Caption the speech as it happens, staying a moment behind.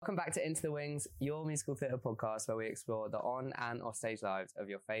Welcome back to Into the Wings, your musical theatre podcast where we explore the on and off stage lives of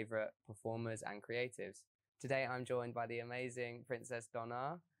your favourite performers and creatives. Today I'm joined by the amazing Princess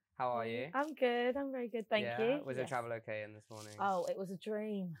Donnough. How are you? I'm good. I'm very good. Thank you. Was your travel okay in this morning? Oh, it was a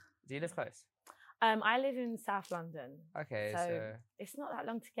dream. Do you live close? I live in South London. Okay, so it's not that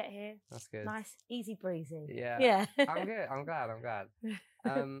long to get here. That's good. Nice, easy breezy. Yeah. I'm good. I'm glad.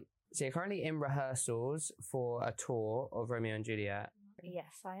 So you're currently in rehearsals for a tour of Romeo and Juliet.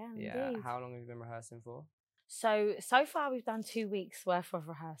 Yes, I am. Yeah. Indeed. How long have you been rehearsing for? So far we've done 2 weeks worth of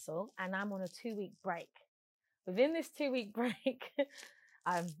rehearsal, and I'm on a 2-week break. Within this 2-week break,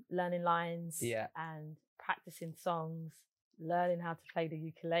 I'm learning lines and practicing songs, learning how to play the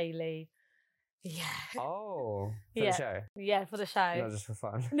ukulele. Yeah. Oh, for the show? Yeah, for the show. Not just for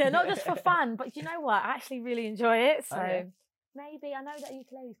fun. No, not just for fun, but you know what? I actually really enjoy it. So maybe, I know that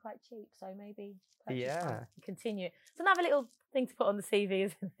ukulele is quite cheap, so maybe continue. It's another little thing to put on the CV,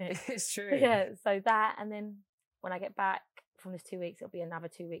 isn't it? It's true. Yeah, so that, and then when I get back from this 2 weeks, it'll be another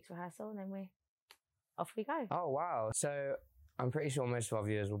 2 weeks rehearsal, and then off we go. Oh, wow. So I'm pretty sure most of our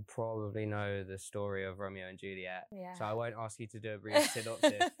viewers will probably know the story of Romeo and Juliet. Yeah. So I won't ask you to do a brief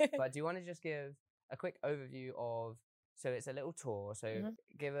synopsis. But do you want to just give a quick overview of, so it's a little tour, so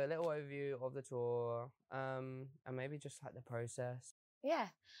give a little overview of the tour and maybe just like the process. Yeah.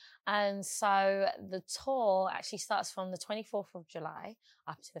 And so the tour actually starts from the 24th of July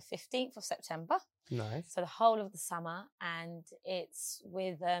up to the 15th of September. Nice. So the whole of the summer, and it's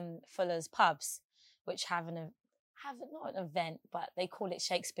with Fuller's Pubs, which have not an event, but they call it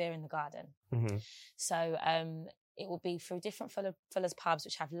Shakespeare in the Garden. Mm-hmm. So it will be through different Fuller's Pubs,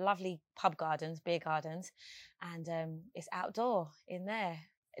 which have lovely pub gardens, beer gardens, and it's outdoor in there.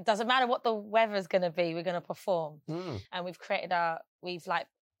 It doesn't matter what the weather is going to be, we're going to perform. And we've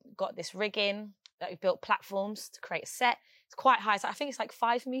got this rigging that we've built platforms to create a set. It's quite high, so I think it's like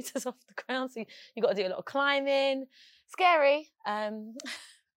 5 meters off the ground, so you've got to do a lot of climbing. Scary,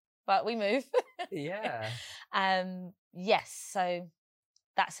 but we move. Yeah. Yes, so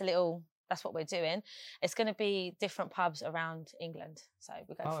that's what we're doing. It's going to be different pubs around England. So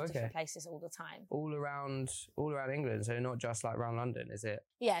we go to different places all the time. All around England, so not just like around London, is it?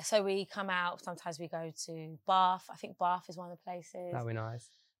 Yeah, so we come out, sometimes we go to Bath. I think Bath is one of the places. That'd be nice.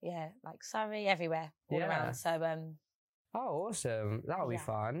 Yeah, like Surrey, everywhere, all around. So oh, awesome. That'll be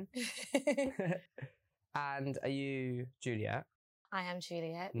fun. And are you Juliet? I am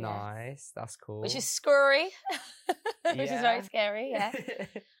Juliet. Nice, yes. That's cool. Which is scary, which is very scary, yeah.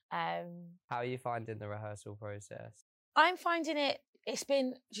 How are you finding the rehearsal process? I'm finding it's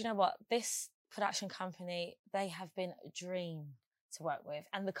been, do you know what? This production company, they have been a dream to work with.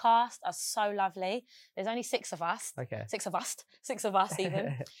 And the cast are so lovely. There's only 6 of us. Okay. 6 of us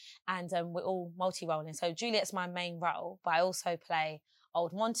even. And we're all multi-rolling. So Juliet's my main role, but I also play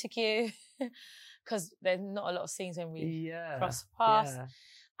Old Montague because there's not a lot of scenes when we cross paths. Yeah.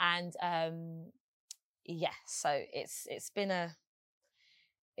 And so it's been a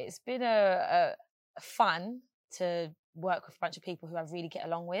fun to work with a bunch of people who I really get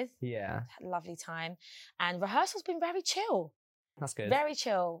along with. Yeah. Had a lovely time. And rehearsal's been very chill. That's good. Very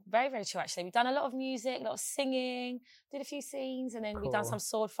chill. Very, very chill, actually. We've done a lot of music, a lot of singing, did a few scenes, and then we've done some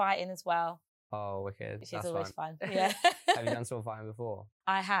sword fighting as well. Oh, wicked. Which is always fun. Yeah. Have you done sword fighting before?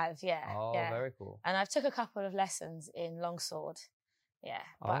 I have, yeah. Oh, very cool. And I've took a couple of lessons in longsword. Yeah,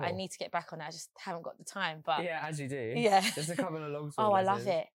 but I need to get back on it. I just haven't got the time. But yeah, as you do. Yeah. There's a couple of longsword I love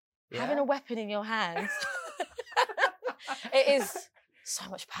it. Yeah? Having a weapon in your hands. It is so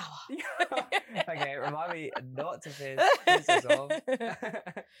much power. Okay, remind me not to piss us off.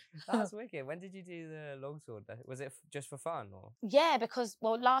 That's wicked. When did you do the longsword? Was it just for fun? Or? Yeah, because,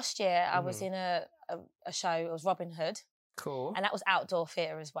 last year I was in a show, it was Robin Hood. Cool. And that was outdoor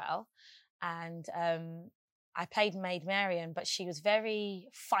theatre as well. And I played Maid Marian, but she was very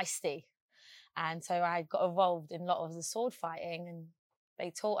feisty. And so I got involved in a lot of the sword fighting, and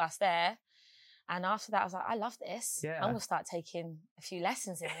they taught us there. And after that, I was like, I love this. Yeah. I'm going to start taking a few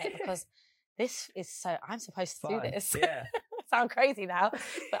lessons in it because this is I'm supposed to do this. Yeah. Sound crazy now,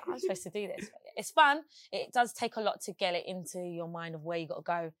 but I'm supposed to do this. It's fun. It does take a lot to get it into your mind of where you got to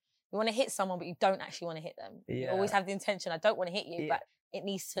go. You want to hit someone, but you don't actually want to hit them. Yeah. You always have the intention, I don't want to hit you, but it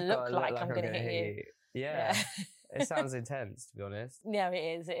needs to look like I'm going to hit you. Yeah. It sounds intense, to be honest. Yeah,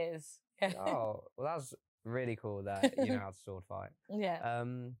 it is. Yeah. Oh, well, that was really cool that you know how to sword fight. Yeah.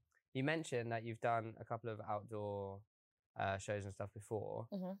 You mentioned that you've done a couple of outdoor shows and stuff before.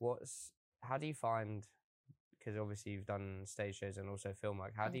 Mm-hmm. How do you find, because obviously you've done stage shows and also film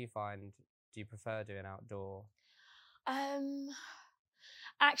work, do you prefer doing outdoor?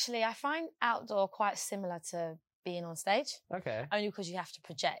 Actually, I find outdoor quite similar to being on stage. Okay. Only because you have to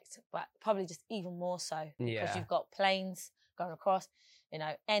project, but probably just even more so because Yeah. you've got planes going across, you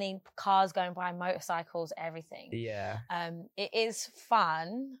know, any cars going by, motorcycles, everything. Yeah. It is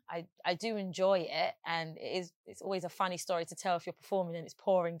fun. I do enjoy it, and it's always a funny story to tell if you're performing and it's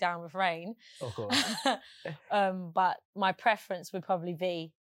pouring down with rain. Of course. But my preference would probably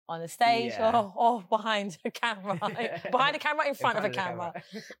be on the stage or behind a camera. Behind a camera, in front of a camera.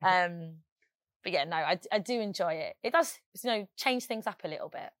 But yeah, no, I do enjoy it. It does, you know, change things up a little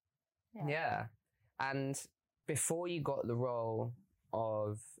bit. Yeah. And before you got the role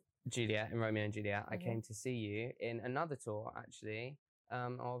of Juliet in Romeo and Juliet, I came to see you in another tour, actually,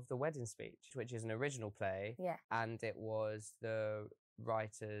 of The Wedding Speech, which is an original play. Yeah. And it was the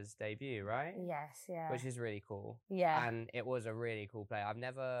writer's debut, right? Yes, yeah. Which is really cool. Yeah. And it was a really cool play. I've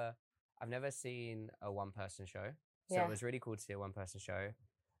never seen a one-person show, so it was really cool to see a one-person show.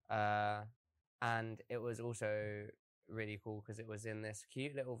 And it was also really cool because it was in this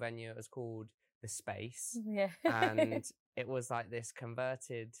cute little venue. It was called The Space. Yeah. And it was like this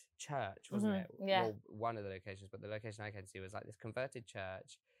converted church, wasn't it? Yeah. Well, one of the locations, but the location I came to see was like this converted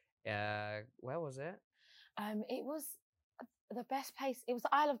church. Where was it? It was the best place. It was the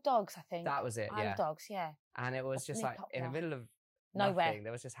Isle of Dogs, I think. That was it, Isle of Dogs, yeah. And it was just like in the middle of nowhere. nothing.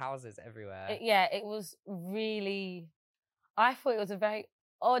 There was just houses everywhere. It was really... I thought it was a very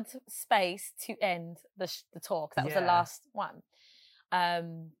odd space to end the talk. That was the last one.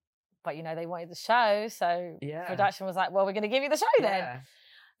 But, you know, they wanted the show, so production was like, well, we're going to give you the show then.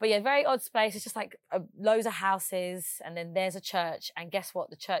 But yeah, very odd space. It's just like loads of houses, and then there's a church. And guess what?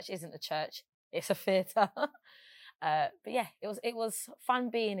 The church isn't a church. It's a theatre. But yeah, it was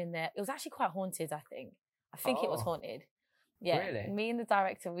fun being in there. It was actually quite haunted, I think. I think it was haunted. Yeah. Really? Me and the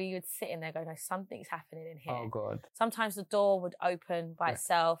director, we would sit in there going, no, something's happening in here. Oh, God. Sometimes the door would open by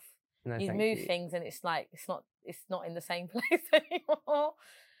itself. No, You'd move things and it's like, it's not in the same place anymore.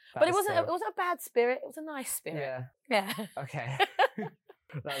 But it wasn't a bad spirit. It was a nice spirit. Yeah. Okay.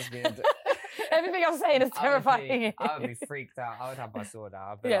 That's good. Everything I'm saying is terrifying. I would be freaked out. I would have my sword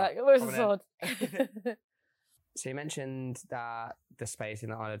out. Where's the sword? So you mentioned that The Space in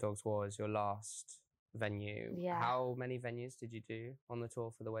the Isle of Dogs was your last venue. Yeah. How many venues did you do on the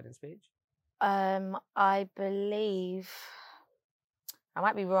tour for The Wedding Speech? I believe, I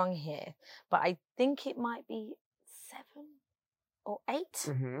might be wrong here, but I think it might be 7 or 8.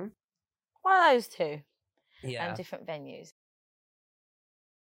 Mm-hmm. One of those two. Yeah. And different venues.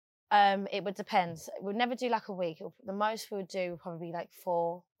 It would depend. We'd never do like a week. The most we would do would probably be like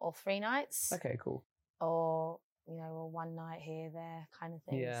 4 or 3 nights. Okay, cool. Or, you know, or one night here, there kind of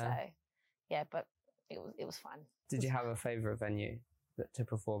thing. Yeah. So, yeah, but it was fun. Did you have a favourite venue to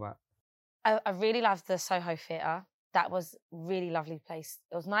perform at? I really loved the Soho Theatre. That was a really lovely place.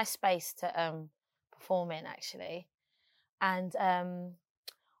 It was a nice space to perform in, actually. And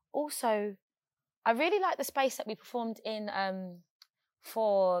also, I really liked the space that we performed in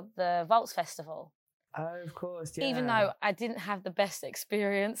for the Waltz Festival. Oh, of course, yeah. Even though I didn't have the best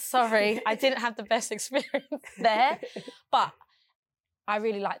experience. Sorry, I didn't have the best experience there. But I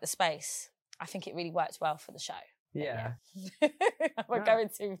really liked the space. I think it really worked well for the show. Yeah. We're going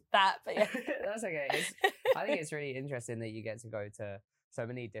to that, but yeah. That's okay. I think it's really interesting that you get to go to so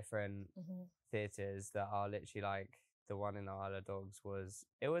many different theatres that are literally like the one in the Isle of Dogs was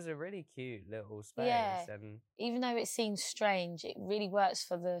a really cute little space. Yeah. And even though it seems strange, it really works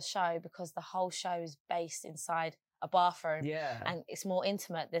for the show because the whole show is based inside a bathroom. Yeah. And it's more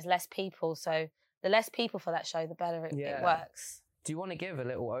intimate. There's less people. So the less people for that show, the better it works. Do you want to give a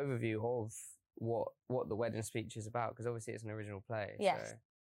little overview of what The Wedding Speech is about? Because obviously it's an original play. Yes.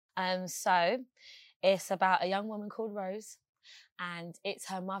 So it's about a young woman called Rose, and it's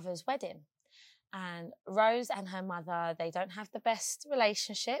her mother's wedding. And Rose and her mother, they don't have the best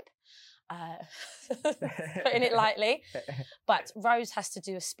relationship, putting it lightly. But Rose has to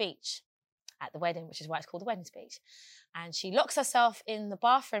do a speech at the wedding, which is why it's called The Wedding Speech. And she locks herself in the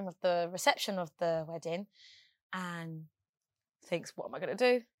bathroom of the reception of the wedding and thinks, what am I going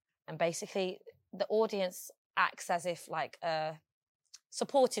to do? And basically the audience acts as if like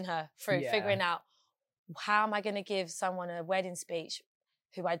supporting her through figuring out, how am I going to give someone a wedding speech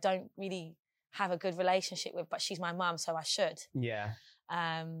who I don't really have a good relationship with, but she's my mum, so I should. Yeah.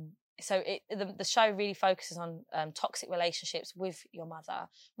 So the show really focuses on toxic relationships with your mother,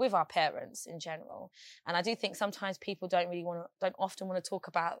 with our parents in general. And I do think sometimes people don't often want to talk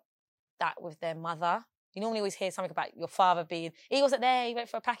about that with their mother. You normally always hear something about your father being, he wasn't there, he went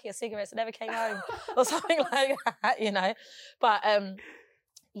for a packet of cigarettes and never came home, or something like that, you know. But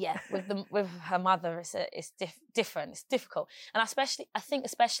yeah, with her mother, it's different. It's difficult, and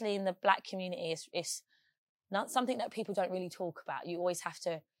especially in the Black community, it's not something that people don't really talk about. You always have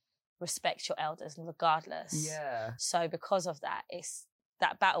to respect your elders, regardless. Yeah. So because of that, it's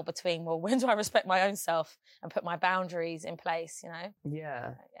that battle between, well, when do I respect my own self and put my boundaries in place, you know?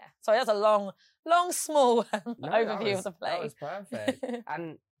 Yeah. Yeah. So that's a long, small overview of the play. That was perfect.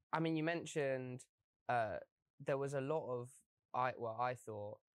 And I mean, you mentioned there was a lot of, I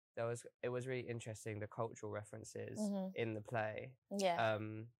thought it was really interesting, the cultural references in the play. Yeah.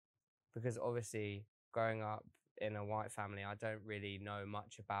 Because obviously growing up in a white family, I don't really know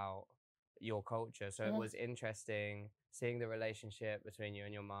much about your culture. So it was interesting seeing the relationship between you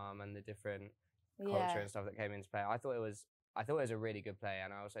and your mum and the different culture and stuff that came into play. I thought it was a really good play,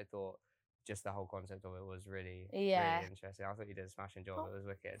 and I also thought just the whole concept of it was really interesting. I thought you did a smashing job. It was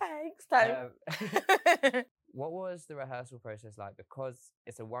wicked. Thanks. What was the rehearsal process like? Because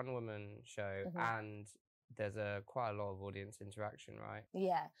it's a one-woman show and there's quite a lot of audience interaction, right?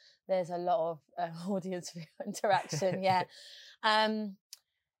 Yeah, there's a lot of audience interaction, yeah.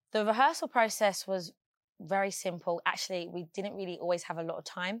 The rehearsal process was very simple. Actually, we didn't really always have a lot of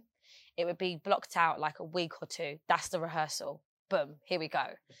time. It would be blocked out like a week or two. That's the rehearsal. Boom, here we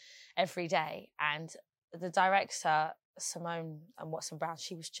go. Every day. And the director, Simone and Watson Brown,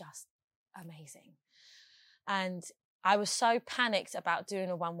 she was just amazing. And I was so panicked about doing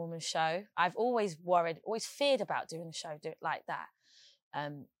a one-woman show. I've always feared about doing a show like that.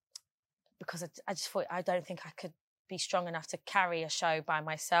 Because I just thought, I don't think I could be strong enough to carry a show by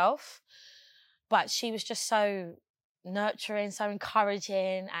myself. But she was just so nurturing, so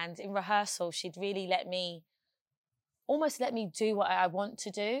encouraging. And in rehearsal, she'd really almost let me do what I want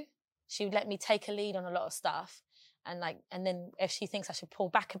to do. She would let me take a lead on a lot of stuff. And then if she thinks I should pull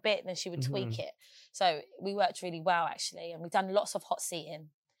back a bit, then she would tweak it. So we worked really well, actually. And we've done lots of hot seating.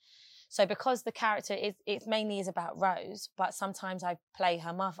 So because the character it mainly is about Rose, but sometimes I play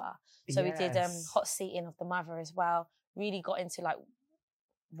her mother. So we did hot seating of the mother as well. Really got into like,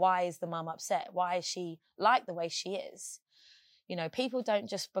 why is the mum upset? Why is she like the way she is? You know, people don't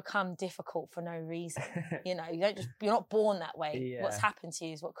just become difficult for no reason. You know, you're not born that way. Yeah. What's happened to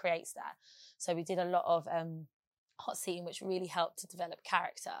you is what creates that. So we did a lot of hot seating, which really helped to develop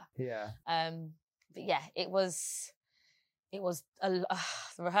character. Yeah. But yeah, it was the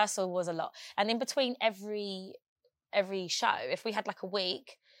rehearsal was a lot. And in between every show, if we had like a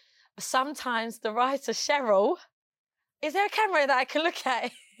week, sometimes the writer, Cheryl, is there a camera that I can look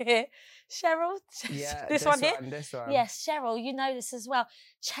at here? Cheryl? Yeah, this one here? This one. Yes, Cheryl, you know this as well.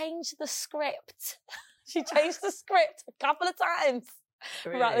 Change the script. She changed the script a couple of times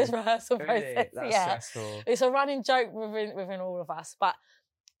throughout this rehearsal process. That's stressful. It's a running joke within all of us. But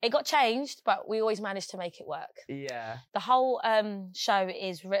it got changed, but we always managed to make it work. Yeah. The whole show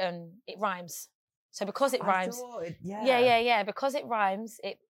is written, it rhymes. So because it rhymes... because it rhymes,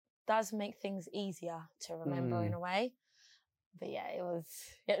 it does make things easier to remember in a way. But yeah, it was...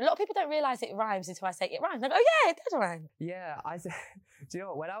 Yeah, a lot of people don't realise it rhymes until I say it rhymes. They go, oh yeah, it does rhyme. Yeah, do you know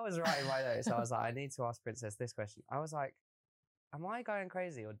what? When I was writing my notes, I was like, I need to ask Princess this question. I was like, am I going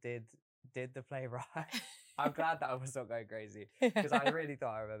crazy or did the play rhyme? I'm glad that I was not going crazy because I really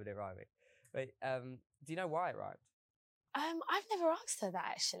thought I remembered it rhyming. But do you know why it rhymed? I've never asked her that,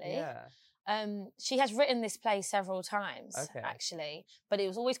 actually. Yeah. She has written this play several times, actually, but it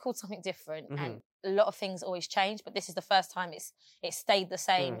was always called something different, and a lot of things always change. But this is the first time it stayed the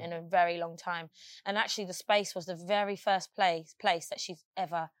same in a very long time. And actually, The Space was the very first place that she's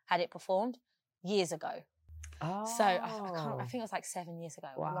ever had it performed years ago. Oh. So I think it was like 7 years ago,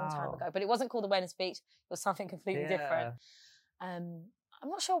 a long time ago. But it wasn't called The Wedding Speech. It was something completely different. I'm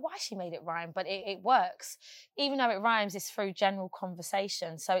not sure why she made it rhyme, but it works. Even though it rhymes, it's through general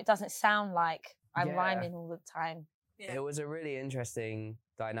conversation. So it doesn't sound like I'm rhyming all the time. Yeah. It was a really interesting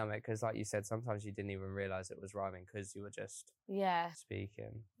dynamic because, like you said, sometimes you didn't even realise it was rhyming because you were just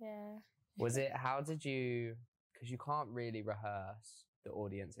speaking. Yeah. How did you... Because you can't really rehearse the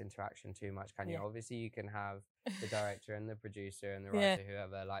audience interaction too much, can you? Obviously, you can have the director and the producer and the writer,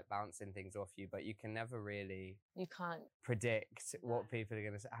 whoever, like bouncing things off you, but you can never really... You can't predict what people are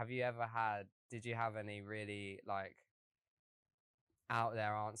going to say. Did you have any really, like, out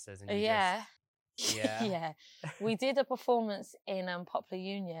there answers? And Yeah. We did a performance in Poplar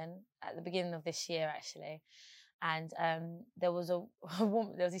Union at the beginning of this year, actually. And there was a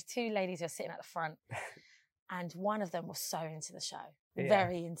woman, there was these two ladies who were sitting at the front. And one of them was so into the show,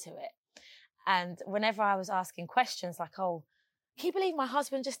 very into it. And whenever I was asking questions like, oh, can you believe my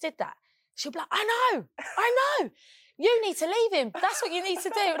husband just did that? She'll be like, I know. You need to leave him. That's what you need to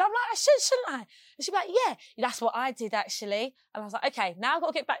do. And I'm like, shouldn't I? And she'll be like, yeah, that's what I did, actually. And I was like, okay, now I've got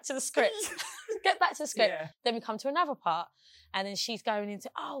to get back to the script. Get back to the script. Yeah. Then we come to another part. And then she's going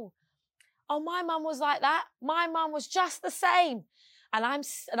into, oh, oh, my mum was like that. My mum was just the same. And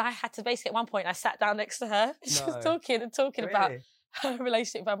I had to basically, at one point, I sat down next to her. She was talking about her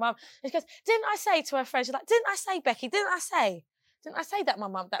relationship with her mum. And she goes, didn't I say to her friend, she's like, didn't I say, Becky, didn't I say that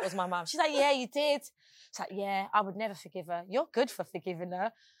was my mum? She's like, yeah, you did. It's like, yeah, I would never forgive her. You're good for forgiving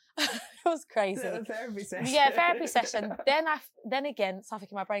her. It was crazy. Therapy session. Yeah, therapy session. Then again, something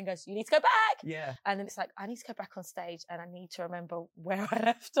in my brain goes, you need to go back. Yeah. And then it's like, I need to go back on stage and I need to remember where I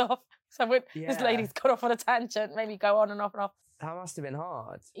left off. So this lady's gone off on a tangent, maybe go on and off and off. That must have been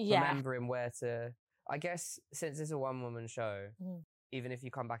hard. Yeah. Remembering where to, I guess, since it's a one-woman show, even if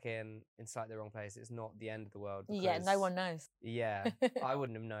you come back in slightly the wrong place, it's not the end of the world. Yeah, no one knows. Yeah, I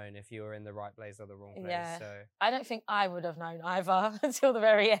wouldn't have known if you were in the right place or the wrong place. Yeah. So I don't think I would have known either until the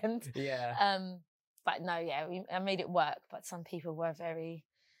very end. Yeah. But no, yeah, I made it work. But some people were very,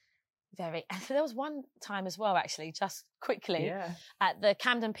 very... And there was one time as well, actually, just quickly, at the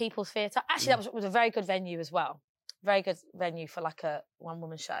Camden People's Theatre. Actually, that was a very good venue as well. Very good venue for like a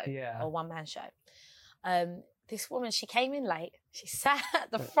one-woman show or one-man show. This woman, she came in late. She sat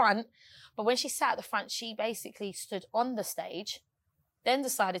at the front, but when she sat at the front, she basically stood on the stage, then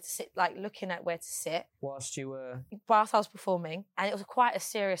decided to sit, like looking at where to sit. Whilst I was performing, and it was quite a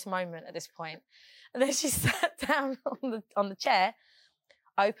serious moment at this point. And then she sat down on the chair,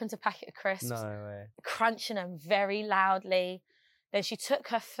 opened a packet of crisps, crunching them very loudly. Then she took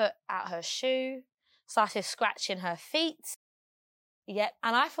her foot out her shoe, started scratching her feet. Yep,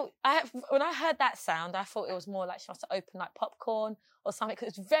 and I thought, when I heard that sound, I thought it was more like she must have opened like popcorn or something,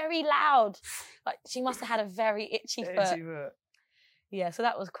 because it was very loud. Like she must have had a very itchy foot. Yeah, so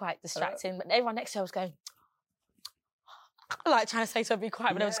that was quite distracting. But everyone next to her was going, like trying to say to her, be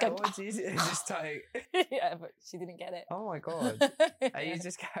quiet, but I was going, just like... Yeah, but she didn't get it. Oh my God. And you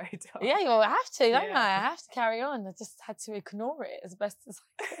just carried on. Yeah, I have to, don't I? I have to carry on. I just had to ignore it as best as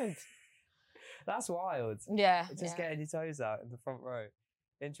I could. That's wild. Yeah. Just getting your toes out in the front row.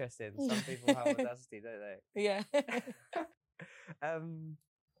 Interesting. Some people have audacity, don't they? Yeah.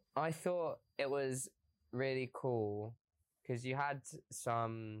 I thought it was really cool because you had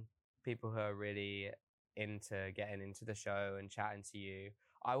some people who are really into getting into the show and chatting to you.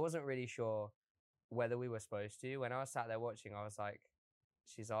 I wasn't really sure whether we were supposed to. When I was sat there watching, I was like,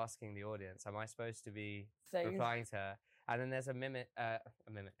 she's asking the audience, am I supposed to be replying to her? And then there's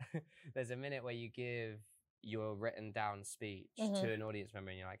there's a minute where you give your written down speech to an audience member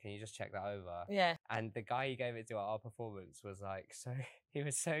and you're like, can you just check that over? Yeah. And the guy who gave it to our performance was like, he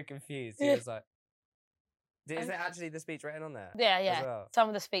was so confused. He was like, is it actually the speech written on there? Yeah. As well? Some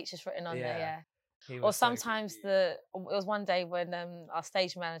of the speech is written on there, Or sometimes it was one day when our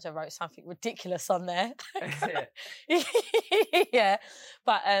stage manager wrote something ridiculous on there. Yeah.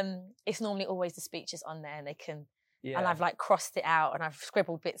 But it's normally always the speeches on there and they can... Yeah. And I've like crossed it out and I've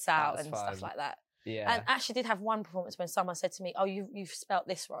scribbled bits out and stuff like that. Yeah. And actually did have one performance when someone said to me, oh, you've spelt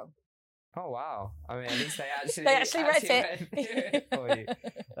this wrong. Oh, wow. I mean, at least they actually read it for you.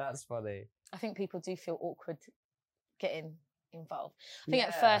 That's funny. I think people do feel awkward getting involved. I think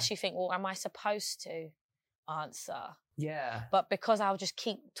at first you think, well, am I supposed to answer? Yeah. But because I'll just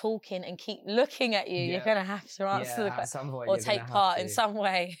keep talking and keep looking at you, you're going to have to answer the question or take part in some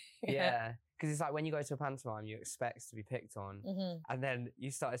way. Yeah. Because it's like when you go to a pantomime, you expect to be picked on. And then you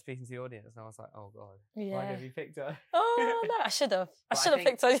started speaking to the audience and I was like, oh God, why have you picked on? Oh, no, I should have. I should have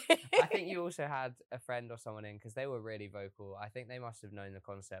picked on you. I think you also had a friend or someone in because they were really vocal. I think they must have known the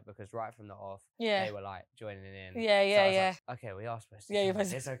concept because right from the off, they were like joining in. Yeah. Like, okay, we are supposed to. Yeah,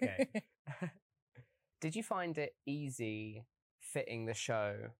 it's okay. Did you find it easy fitting the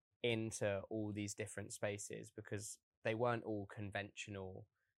show into all these different spaces because they weren't all conventional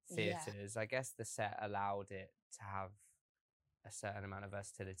theatres? I guess the set allowed it to have a certain amount of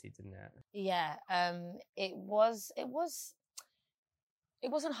versatility, didn't it? Yeah, it wasn't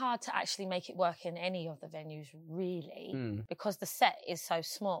hard to actually make it work in any of the venues, really, because the set is so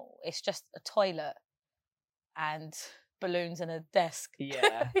small. It's just a toilet and balloons and a desk.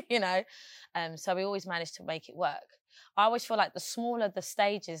 Yeah. You know, so we always managed to make it work. I always feel like the smaller the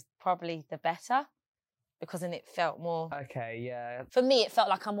stage is, probably the better. Because then it felt more... Okay, yeah. For me, it felt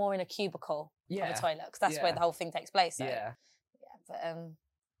like I'm more in a cubicle of a toilet, because that's where the whole thing takes place. So. Yeah, but,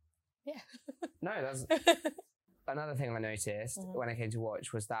 No, that's... Another thing I noticed when I came to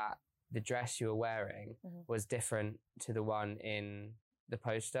watch was that the dress you were wearing was different to the one in the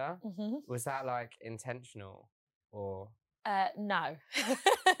poster. Was that, like, intentional, or...? No.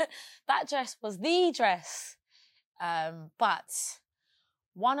 That dress was the dress. But...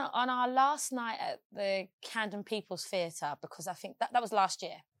 on our last night at the Camden People's Theatre, because I think that was last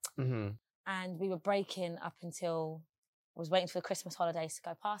year, and we were breaking up until was waiting for the Christmas holidays to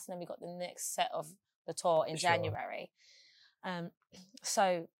go past, and then we got the next set of the tour in January.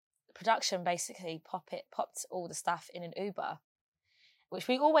 So production basically popped all the stuff in an Uber, which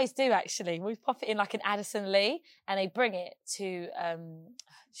we always do actually. We pop it in like an Addison Lee, and they bring it to,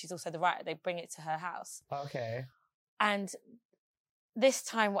 she's also the writer, they bring it to her house. Okay. And this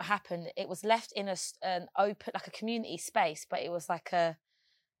time what happened, it was left in an open, like a community space, but it was like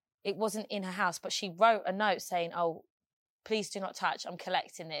it wasn't in her house, but she wrote a note saying, oh, please do not touch, I'm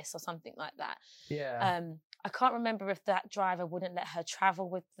collecting this, or something like that. Yeah. I can't remember if that driver wouldn't let her travel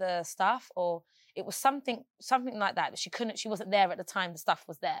with the stuff, or it was something like that. She wasn't there at the time the stuff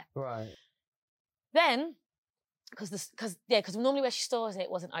was there. Right. Then, because normally where she stores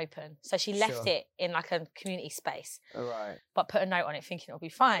it wasn't open, so she left it in like a community space. Right. But put a note on it thinking it'll be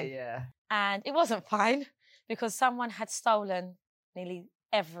fine. Yeah. And it wasn't fine because someone had stolen nearly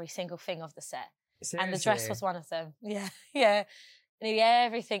every single thing of the set. Seriously? And the dress was one of them. Yeah, yeah. Nearly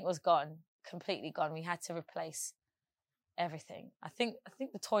everything was gone, completely gone. We had to replace everything. I think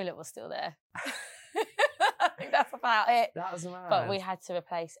the toilet was still there. I think that's about it. That was mad. But we had to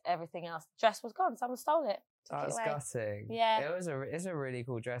replace everything else. The dress was gone. Someone stole it. That's gutting. Yeah. It's a really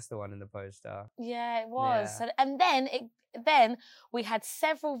cool dress, the one in the poster. Yeah, it was. Yeah. And then we had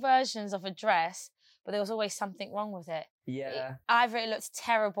several versions of a dress, but there was always something wrong with it. Yeah. Either it looked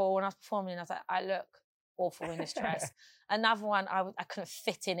terrible when I was performing, and I was like, I look awful in this dress. Another one, I couldn't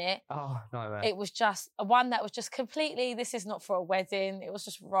fit in it. Oh, nightmare. It was just one that was just completely, this is not for a wedding. It was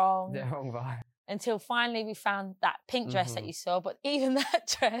just wrong. The wrong vibe. Until finally we found that pink dress that you saw. But even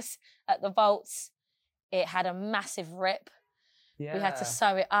that dress at the vaults, it had a massive rip. Yeah. We had to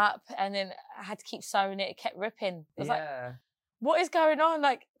sew it up, and then I had to keep sewing it. It kept ripping. It was like, what is going on?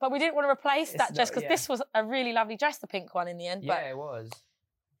 Like, but we didn't want to replace that dress because this was a really lovely dress, the pink one in the end. Yeah, it was.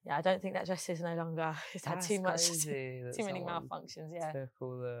 Yeah, I don't think that dress is no longer. It's had too much, too many malfunctions. Yeah, took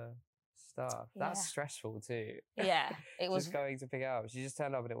all the stuff. That's stressful too. Yeah, it was just going to pick it up. She just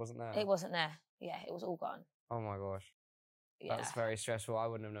turned up and it wasn't there. It wasn't there. Yeah, it was all gone. Oh my gosh. Yeah. That's very stressful. I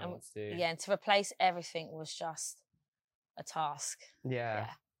wouldn't have known what to do. Yeah, and to replace everything was just a task. Yeah,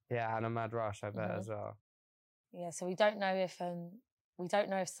 and a mad rush, I bet as well. Yeah, so we don't know if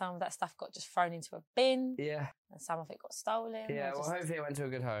some of that stuff got just thrown into a bin. Yeah. And some of it got stolen. Yeah, well, hopefully it went to a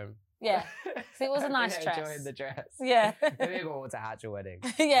good home. Yeah. So it was a nice dress. Enjoyed the dress. Yeah. Maybe it got to hatch a wedding.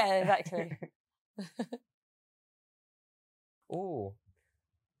 Yeah, exactly. Oh,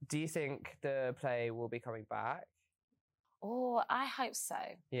 do you think the play will be coming back? Oh, I hope so.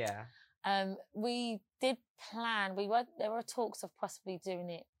 Yeah. We did plan. There were talks of possibly doing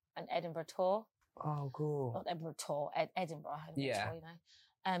it an Edinburgh tour. Oh, cool. Not Edinburgh tour, Edinburgh. Yeah. Tour, you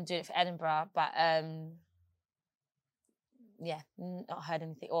know, doing it for Edinburgh, but not heard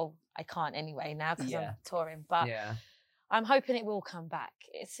anything. Or I can't anyway now because I'm touring. But I'm hoping it will come back.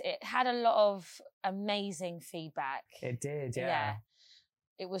 It had a lot of amazing feedback. It did, yeah.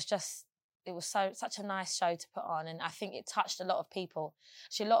 It was such a nice show to put on, and I think it touched a lot of people.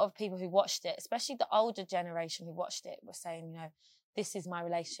 Actually, a lot of people who watched it, especially the older generation who watched it, were saying, you know, this is my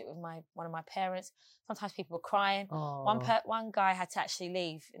relationship with one of my parents. Sometimes people were crying. One guy had to actually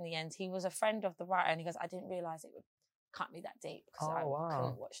leave in the end. He was a friend of the writer, and he goes, I didn't realise it would cut me that deep because I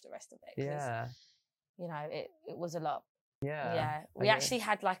couldn't watch the rest of it. Yeah. You know, it was a lot. Yeah. Yeah. We actually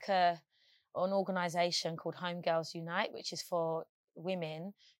had like an organisation called Home Girls Unite, which is for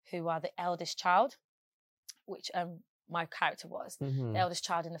women who are the eldest child, which my character was, the eldest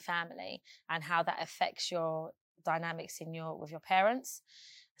child in the family, and how that affects your dynamics with your parents.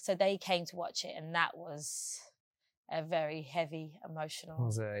 So they came to watch it, and that was a very heavy emotional.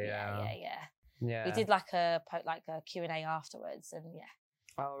 Was it? Yeah. We did like a Q&A afterwards, and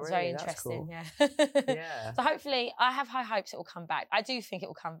oh, it was really? very interesting. Cool. Yeah. So hopefully, I have high hopes it will come back. I do think it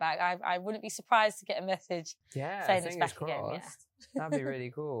will come back. I wouldn't be surprised to get a message saying it's back again. Yeah. That'd be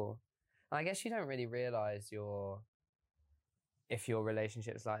really cool. I guess you don't really realise if your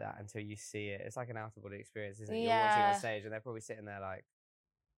relationship's like that until you see it. It's like an out-of-body experience, isn't it? You're watching on stage and they're probably sitting there like,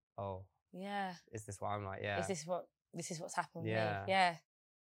 oh, is this what I'm like? Yeah. This is what's happened with me? Yeah.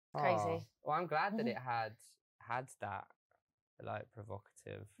 Crazy. Oh. Well, I'm glad that it had that like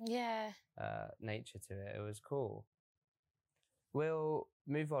provocative nature to it. It was cool. We'll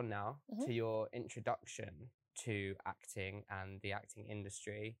move on now to your introduction to acting and the acting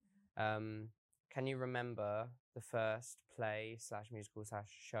industry. Can you remember the first play / musical /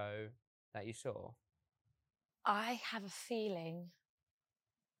 show that you saw? I have a feeling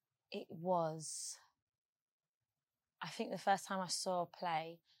it was... I think the first time I saw a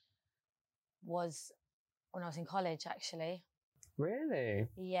play was when I was in college, actually. Really?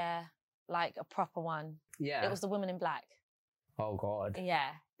 Yeah, like a proper one. Yeah. It was The Woman in Black. Oh, God. Yeah.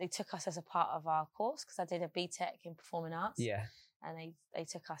 They took us as a part of our course because I did a BTEC in performing arts. Yeah. And they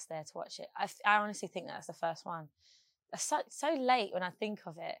took us there to watch it. I honestly think that's the first one. That's so late when I think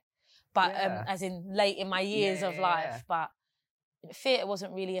of it. But as in late in my years of life. But theatre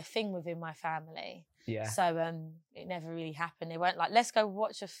wasn't really a thing within my family. Yeah. So it never really happened. They weren't like, let's go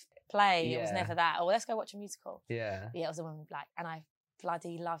watch a play. Yeah. It was never that. Or let's go watch a musical. Yeah. Yeah, it was The Woman in Black. And I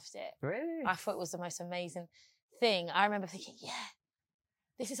bloody loved it. Really? I thought it was the most amazing thing. I remember thinking, yeah,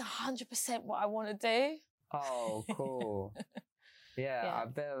 this is 100% what I want to do. Oh, cool. Yeah,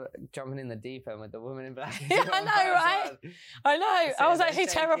 I'm jumping in the deep end with The Woman in Black. Yeah, I know, right? I know. I was actually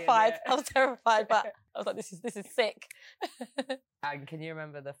terrified. I was terrified, but I was like, this is sick. And can you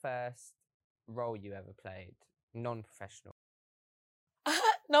remember the first role you ever played? Non-professional.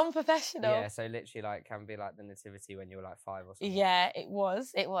 Non-professional? Yeah, so literally like can be like the Nativity when you were like 5 or something. Yeah, it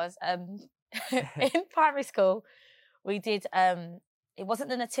was. In primary school, we did, it wasn't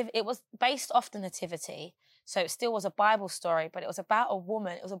the Nativity, it was based off the Nativity. So it still was a Bible story, but it was about a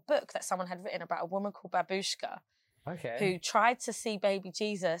woman. It was a book that someone had written about a woman called Babushka. Okay. Who tried to see baby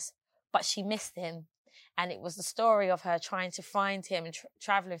Jesus, but she missed him. And it was the story of her trying to find him and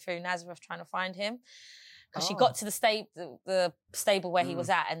traveling through Nazareth trying to find him. Because she got to the stable where he was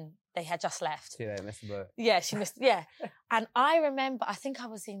at and they had just left. Too late, missed the boat. Yeah, she missed, yeah. And I remember, I think I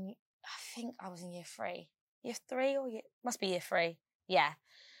was in year 3. Year 3 or must be year 3. Yeah.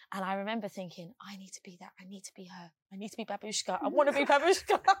 And I remember thinking, I need to be that. I need to be her. I need to be Babushka. I want to be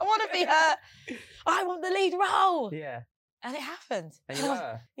Babushka. I want to be her. I want the lead role. Yeah. And it happened. And you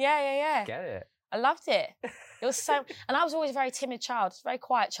were? Yeah. Get it. I loved it. It was so... And I was always a very timid child. Very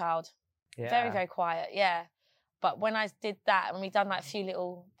quiet child. Yeah. Very, very quiet, yeah. But when I did that, and we done like a few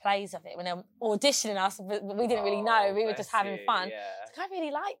little plays of it, when they were auditioning us, but we didn't really know. We were just having fun. Yeah. I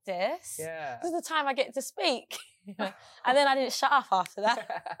really like this. Yeah. This is the time I get to speak. And then I didn't shut up after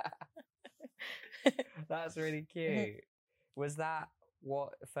that. That's really cute. Was that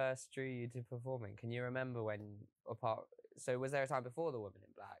what first drew you to performing? Can you remember so was there a time before The Woman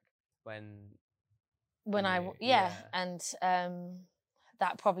in Black and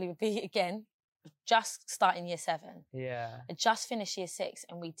that probably would be again just starting year 7. Yeah. I just finished year 6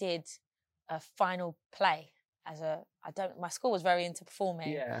 and we did a final play my school was very into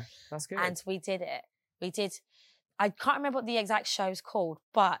performing. Yeah, that's good. And we did it. I can't remember what the exact show's called,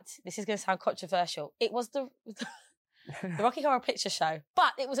 but this is going to sound controversial. It was the Rocky Horror Picture Show,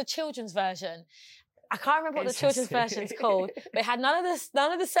 but it was a children's version. I can't remember what the children's version's called, but it had none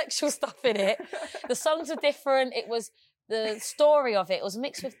of the sexual stuff in it. The songs were different. It was the story of it was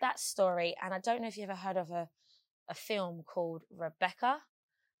mixed with that story. And I don't know if you ever heard of a film called Rebecca.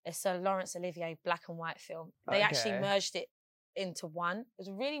 It's a Laurence Olivier black and white film. They actually merged it into one. It was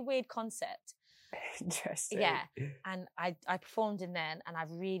a really weird concept. Interesting. Yeah. And I performed in there and I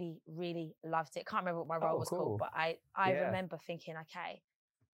really, really loved it. Can't remember what my role was called, but I remember thinking, okay,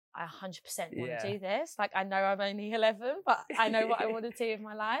 I 100% want to do this. Like, I know I'm only 11, but I know what I want to do with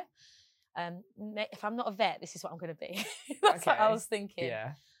my life. If I'm not a vet, this is what I'm going to be. That's what I was thinking.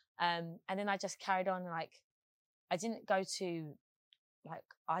 Yeah. And then I just carried on. Like, I didn't go to, like,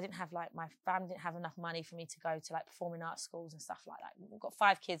 I didn't have, like, my family didn't have enough money for me to go to, like, performing arts schools and stuff like that. We've got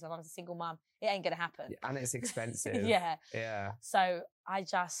 5 kids. My mum's a single mum. It ain't going to happen. And it's expensive. Yeah. Yeah. So I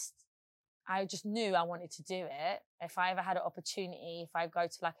just knew I wanted to do it. If I ever had an opportunity, if I go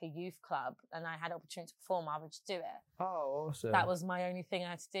to like a youth club and I had an opportunity to perform, I would just do it. Oh, awesome. That was my only thing I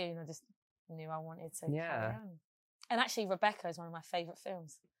had to do. And I just knew I wanted to carry on. And actually, Rebecca is one of my favourite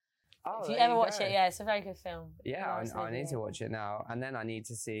films. Oh, if you ever watch it, it's a very good film. Yeah, I need to watch it now. And then I need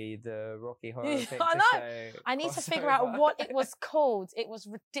to see the Rocky Horror Picture I know. Show. I need to figure out what it was called. It was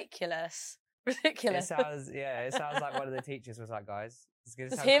ridiculous. Ridiculous. It sounds like one of the teachers was like, guys, it's going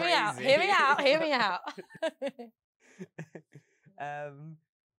to sound hear crazy. Hear me out.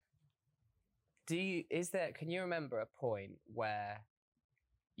 Can you remember a point where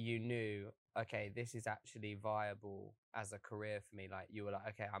you knew, okay, this is actually viable as a career for me? Like, you were like,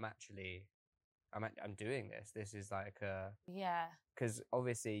 okay, I'm doing this. This is like because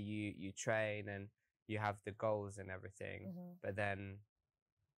obviously you train and you have the goals and everything, but then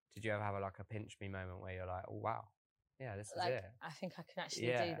did you ever have a pinch me moment where you're like, oh wow, yeah, this is it? I think I can actually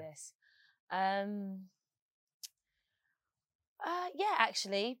do this.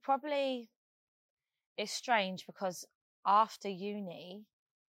 Actually, probably it's strange because after uni,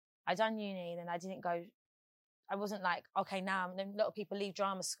 I done uni, then I wasn't like, okay, now a lot of people leave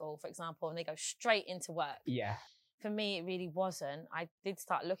drama school, for example, and they go straight into work. Yeah. For me, it really wasn't. I did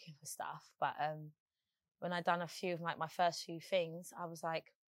start looking for stuff, but when I done a few of my first few things, I was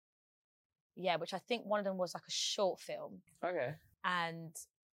like, Yeah, which I think one of them was like a short film. Okay. And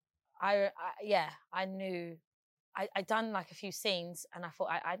I knew I'd done like a few scenes, and I thought,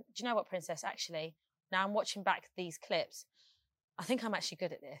 do you know what, Princess? Actually, now I'm watching back these clips, I think I'm actually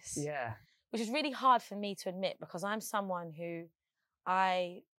good at this. Yeah. Which is really hard for me to admit, because I'm someone who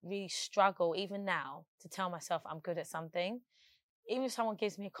I really struggle, even now, to tell myself I'm good at something. Even if someone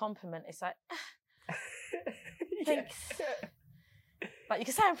gives me a compliment, it's like, thanks. Like, you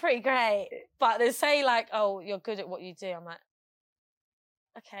can say I'm pretty great, but they say like, oh, you're good at what you do. I'm like,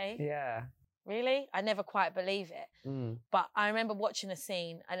 okay. Yeah. Really? I never quite believe it. But I remember watching a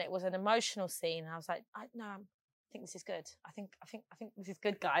scene, and it was an emotional scene, and I was like, I think this is good. I think this is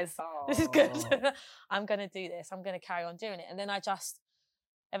good, guys. Oh. This is good. I'm going to do this. I'm going to carry on doing it. And then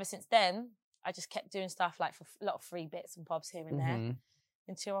ever since then, I just kept doing stuff like for a lot of free bits and bobs here and there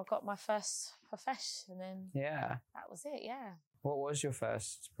until I got my first profession. And then that was it, yeah. What was your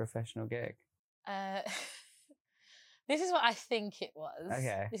first professional gig? This is what I think it was.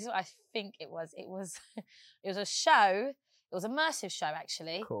 Okay. This is what I think it was. It was a show. It was an immersive show,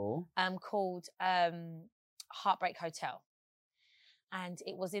 actually. Cool. Called Heartbreak Hotel. And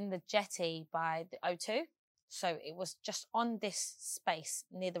it was in the jetty by the O2. So it was just on this space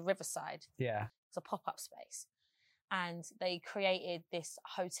near the riverside. Yeah. It's a pop-up space. And they created this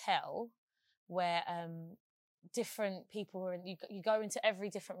hotel where different people were in. You go into every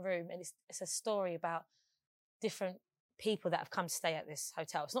different room, and it's a story about different people that have come to stay at this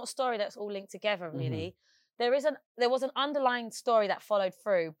hotel. It's not a story that's all linked together, really. There was an underlying story that followed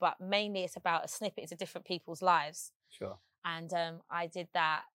through, but mainly it's about a snippet into different people's lives. Sure. And I did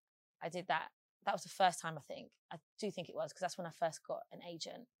that. That was the first time, I think. I do think it was, because that's when I first got an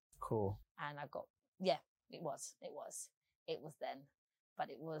agent. Cool. And it was then. But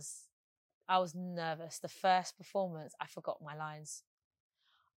I was nervous. The first performance, I forgot my lines.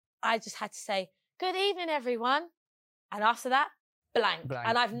 I just had to say, good evening, everyone. And after that, blank.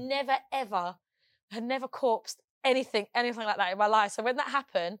 And I've never, ever, had never corpsed anything like that in my life. So when that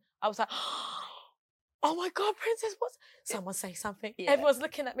happened, I was like, oh my God, Princess, someone say something. Yeah. Everyone's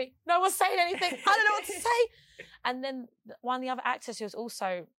looking at me. No one's saying anything. I don't know what to say. And then one of the other actors who was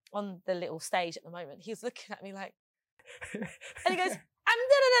also on the little stage at the moment, he was looking at me like, and he goes,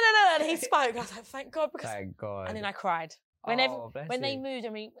 and he spoke. I was like, thank God. Thank God. And then I cried. When they moved,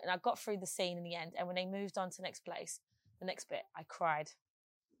 and I got through the scene in the end, and when they moved on to the next place, the next bit, I cried.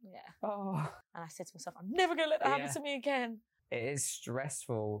 Yeah. Oh. And I said to myself, I'm never going to let that happen to me again. It is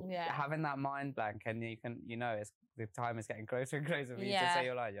stressful. Yeah. Having that mind blank, and the time is getting closer and closer for you to say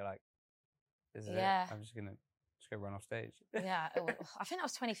your line. You're like, this is it. I'm just gonna run off stage. Yeah. I think that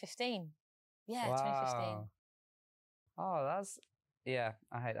was 2015. Yeah, wow. 2015. Oh,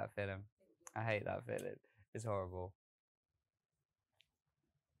 I hate that feeling. It's horrible.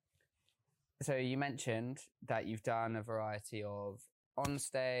 So you mentioned that you've done a variety of on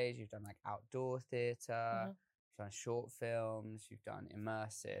stage, you've done like outdoor theatre, you've done short films, you've done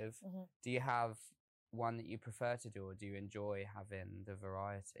immersive. Do you have one that you prefer to do, or do you enjoy having the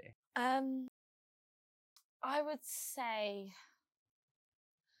variety? I would say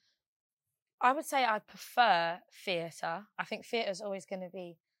I prefer theatre. I think theatre is always going to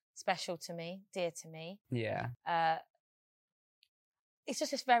be special to me, dear to me. Yeah. It's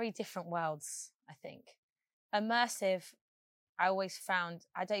just very different worlds, I think. Immersive, I always found,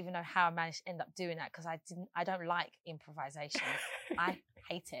 I don't even know how I managed to end up doing that, because I don't like improvisation. I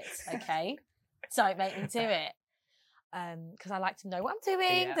hate it, okay? Don't make me do it. Because I like to know what I'm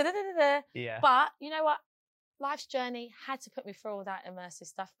doing. Yeah. Yeah. But you know what? Life's journey had to put me through all that immersive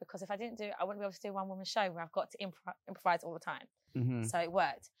stuff, because if I didn't do it, I wouldn't be able to do a one-woman show where I've got to improvise all the time. So it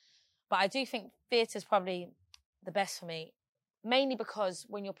worked. But I do think theatre's probably the best for me, mainly because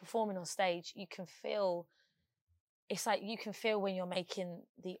when you're performing on stage, you can feel when you're making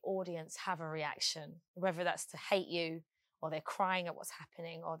the audience have a reaction, whether that's to hate you, or they're crying at what's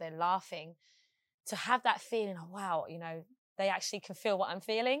happening, or they're laughing. To have that feeling of, wow, they actually can feel what I'm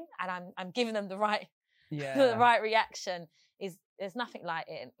feeling, and I'm giving them the right the right reaction, there's nothing like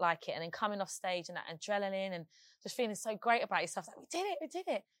it. And then coming off stage and that adrenaline and just feeling so great about yourself, like, we did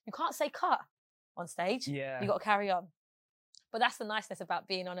it. You can't say cut on stage. Yeah. You got to carry on. But that's the niceness about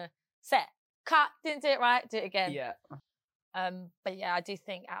being on a set. Cut, didn't do it right, do it again. Yeah. But yeah, I do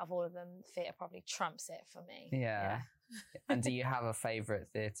think out of all of them, theatre probably trumps it for me. Yeah. And do you have a favourite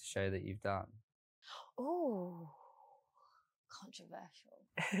theatre show that you've done? Oh, controversial.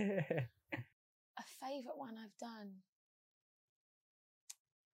 A favourite one I've done.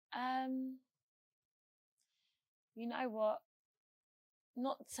 You know what?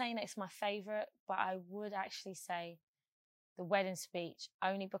 Not saying it's my favourite, but I would actually say the wedding speech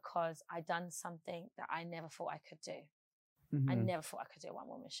only because I'd done something that I never thought I could do. I never thought I could do a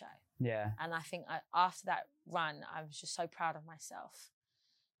one-woman show. Yeah. And I think after that run, I was just so proud of myself.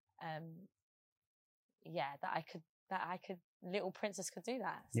 That I could, Little Princess could do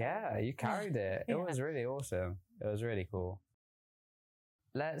that. So. Yeah, you carried it. It was really awesome. It was really cool.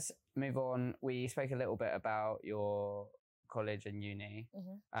 Let's move on. We spoke a little bit about your college and uni.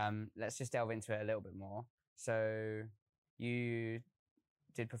 Let's just delve into it a little bit more. So you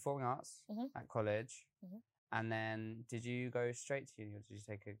did performing arts at college. And then did you go straight to uni, or did you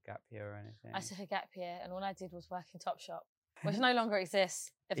take a gap year or anything? I took a gap year, and all I did was work in Topshop, which no longer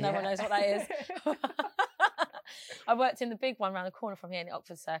exists, if no one knows what that is. I worked in the big one around the corner from here in the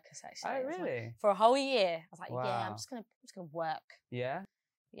Oxford Circus, actually. Oh, really? For a whole year. I was like, yeah, I'm just gonna work. Yeah?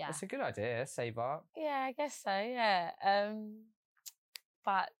 Yeah. That's a good idea, save up. Yeah, I guess so, yeah.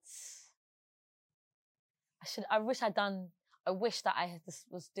 But I wish that I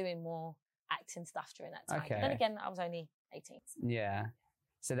was doing more acting stuff during that time. Okay. But then again, I was only 18. Yeah.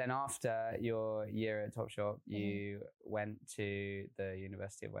 So then after your year at Topshop, you went to the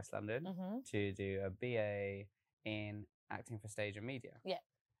University of West London to do a BA in acting for stage and media. Yeah.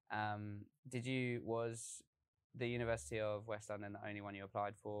 Was the University of West London the only one you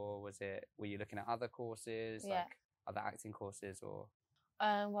applied for? Were you looking at other courses, like other acting courses, or?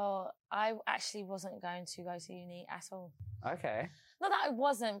 Well, I actually wasn't going to go to uni at all. Okay. Not that I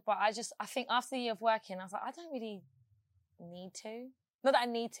wasn't, but I think after the year of working, I was like, I don't really need to. Not that I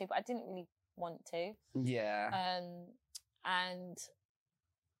need to, but I didn't really want to. Yeah. And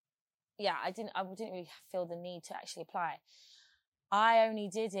yeah, I didn't really feel the need to actually apply. I only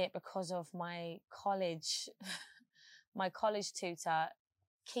did it because of my college tutor,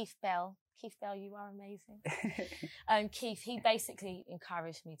 Keith Bell. Keith Bell, you are amazing. Keith, he basically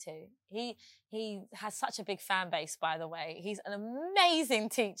encouraged me to. He has such a big fan base, by the way. He's an amazing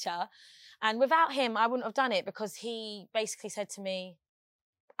teacher. And without him, I wouldn't have done it, because he basically said to me,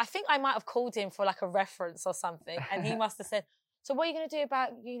 I think I might have called him for like a reference or something. And he must have said, so what are you going to do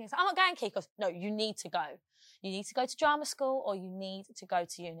about uni? So, I'm not going, Keith. He goes, no, you need to go. You need to go to drama school, or you need to go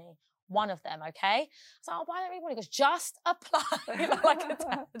to uni. One of them, okay? So, why don't you want? He goes, just apply. like a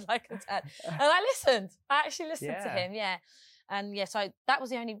dad. And I listened. I actually listened to him, yeah. And yeah, so that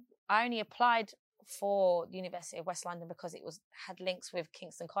was I only applied for the University of West London because it had links with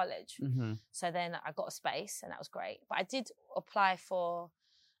Kingston College. So then I got a space, and that was great. But I did apply for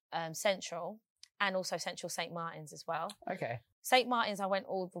Central, and also Central St. Martin's as well. Okay. St. Martin's, I went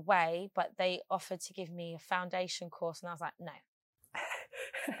all the way, but they offered to give me a foundation course, and I was like, no.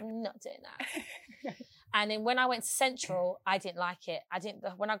 I'm not doing that. And then when I went to Central, I didn't like it.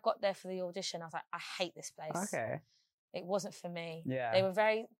 When I got there for the audition, I was like, I hate this place. Okay. It wasn't for me. Yeah. They were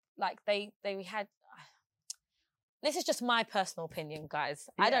very, like, they had, this is just my personal opinion, guys.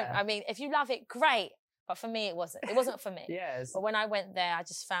 Yeah. I mean, if you love it, great. But for me, it wasn't for me. Yes. But when I went there, I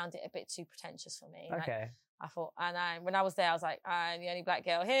just found it a bit too pretentious for me. Okay. Like, I thought, when I was there, I was like, I'm the only black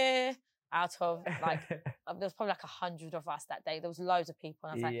girl here. Out of like, there was probably like 100 of us that day. There was loads of people.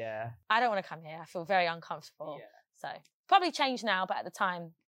 And I was like, I don't want to come here. I feel very uncomfortable. Yeah. So probably changed now, but at the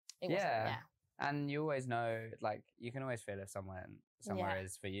time, it wasn't. Yeah. And you always know, like, you can always feel if somewhere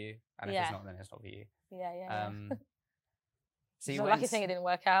is for you, and if it's not, then it's not for you. Yeah. So the lucky thing it didn't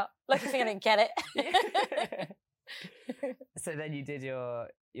work out. Lucky thing I didn't get it. So then you did your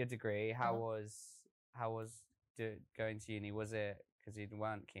degree. How was going to uni? Was it because you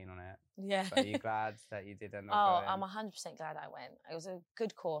weren't keen on it? Yeah. But are you glad that you did end up going? I'm 100% glad I went. It was a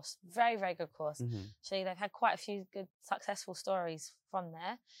good course. Very, very good course. Actually, they've had quite a few good, successful stories from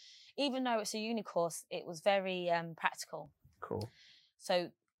there. Even though it's a uni course, it was very practical. Cool.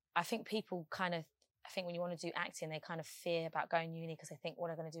 So I think people when you want to do acting, they kind of fear about going uni because they think what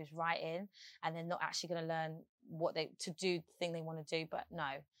they're going to do is write in, and they're not actually going to learn to do the thing they want to do. But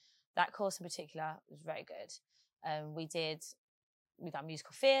no, that course in particular was very good. We done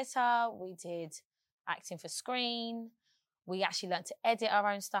musical theatre, we did acting for screen, we actually learned to edit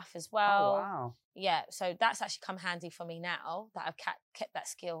our own stuff as well. Oh, wow. Yeah, so that's actually come handy for me now, that I've kept that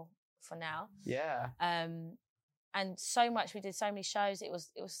skill for now. Yeah. And we did so many shows, it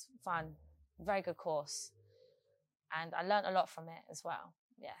was fun, very good course. And I learned a lot from it as well,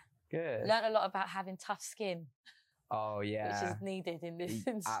 yeah. Good. Learned a lot about having tough skin. Oh, yeah. Which is needed in this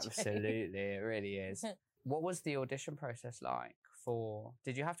industry. Absolutely, it really is. What was the audition process like?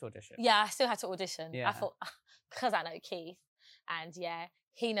 Did you have to audition? Yeah, I still had to audition. Yeah. I thought, because I know Keith, and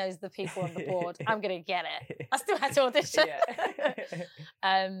he knows the people on the board, I'm gonna get it. I still had to audition.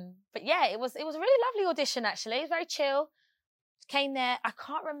 But yeah, it was a really lovely audition actually. It was very chill. Came there, I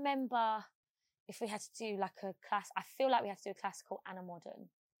can't remember if we had to do like a class, I feel like we had to do a classical and a modern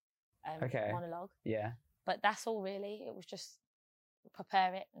monologue. Yeah. But that's all really. It was just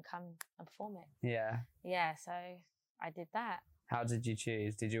prepare it and come and perform it. Yeah. Yeah, so I did that. How did you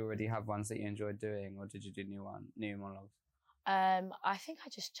choose? Did you already have ones that you enjoyed doing, or did you do new monologues? I think I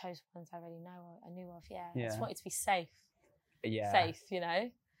just chose ones I already knew of. Yeah. I just wanted to be safe. Yeah. Safe, you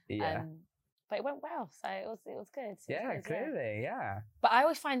know. Yeah. But it went well, so it was good. Clearly, yeah. But I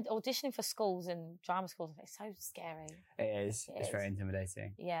always find auditioning for schools and drama schools it's so scary. It is. It's very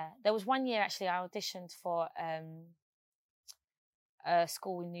intimidating. Yeah. There was one year actually I auditioned for a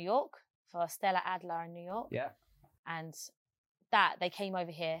school in New York, for Stella Adler in New York. Yeah. And they came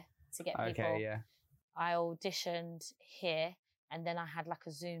over here to get people. Okay, yeah. I auditioned here, and then I had like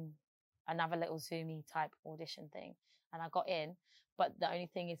another little Zoomy type audition thing, and I got in. But the only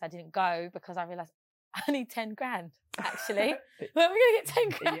thing is I didn't go because I realised I need 10 grand, actually. Where are we going to get 10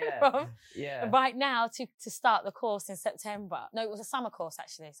 grand from? Yeah. Right now to start the course in September. No, it was a summer course,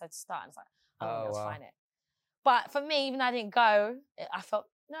 actually. So to start, I was like, I'll find it. But for me, even though I didn't go, I felt,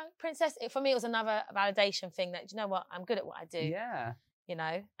 no, Princess, for me, it was another validation thing that, you know what, I'm good at what I do. Yeah. You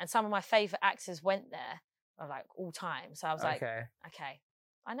know? And some of my favourite actors went there, like, all time. So I was like, okay.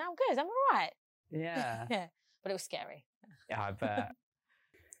 I know I'm good. I'm all right. Yeah. Yeah. But it was scary. Yeah, I bet.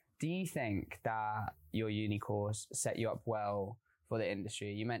 Do you think that your uni course set you up well for the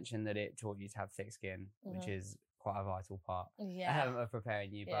industry? You mentioned that it taught you to have thick skin, which is quite a vital part of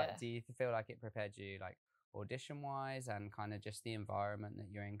preparing you. But do you feel like it prepared you, like, audition-wise and kind of just the environment that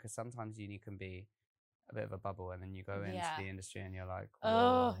you're in? Because sometimes uni can be a bit of a bubble, and then you go into the industry and you're like,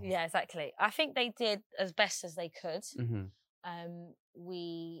 whoa. Oh, yeah, exactly. I think they did as best as they could. Mm-hmm.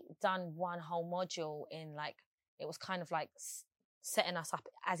 We done one whole module in, like, it was kind of like setting us up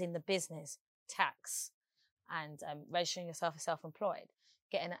as in the business, tax, and registering yourself as self-employed,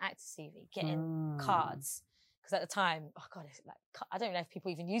 getting an actor CV, getting cards. Because at the time, oh God, it's like, I don't know if people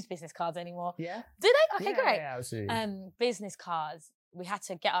even use business cards anymore. Yeah. Do they? Okay, great. Yeah, absolutely. Business cards. We had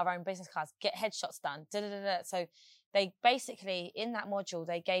to get our own business cards, get headshots done. So they basically, in that module,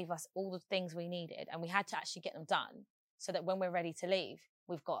 they gave us all the things we needed, and we had to actually get them done so that when we're ready to leave,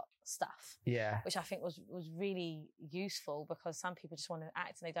 we've got stuff. Yeah. Which I think was really useful, because some people just want to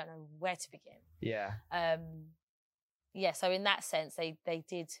act and they don't know where to begin. Yeah. Yeah, so in that sense, they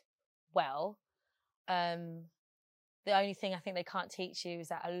did well. The only thing I think they can't teach you is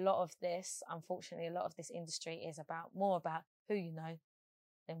that unfortunately, a lot of this industry is more about who you know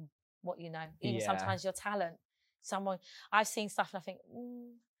than what you know. Even sometimes your talent. I've seen stuff and I think,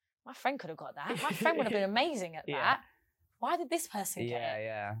 my friend could have got that. My friend would have been amazing at that. Why did this person get it?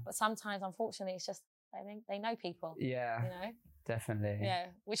 Yeah. But sometimes, unfortunately, it's just they know people. Yeah. You know? Definitely. Yeah.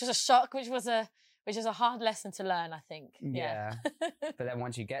 Which was a shock, which is a hard lesson to learn, I think. Yeah. But then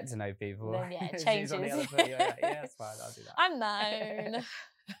once you get to know people, then it changes. On the other foot, you're like, yeah, it's fine, I'll do that. I'm known.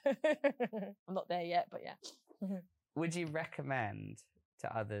 I'm not there yet, but yeah. Would you recommend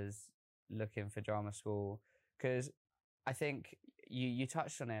to others looking for drama school? Because I think you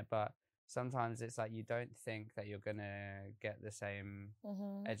touched on it, but sometimes it's like you don't think that you're going to get the same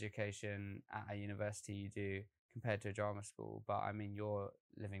education at a university you do compared to a drama school. But I mean, you're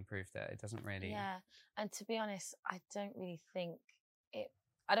living proof that it doesn't really. Yeah. And to be honest, I don't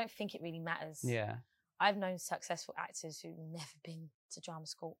think it really matters. Yeah. I've known successful actors who've never been to drama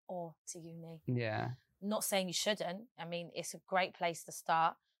school or to uni. Yeah. Not saying you shouldn't. I mean, it's a great place to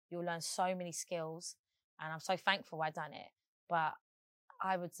start. You'll learn so many skills, and I'm so thankful I've done it. But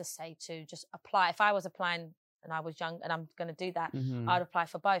I would just say to just apply. If I was applying and I was young and I'm going to do that, I'd apply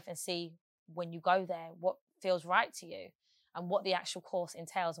for both and see when you go there what feels right to you and what the actual course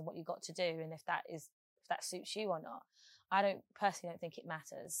entails and what you got to do, and if that suits you or not. I personally don't think it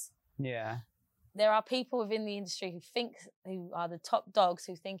matters. Yeah. There are people within the industry who are the top dogs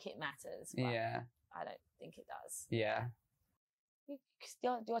who think it matters. But I don't think it does. Yeah.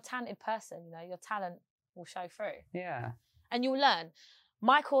 You're a talented person, you know, your talent will show through. Yeah. And you'll learn.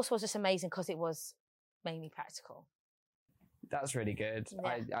 My course was just amazing because it was mainly practical. That's really good.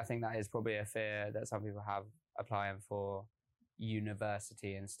 Yeah. I think that is probably a fear that some people have applying for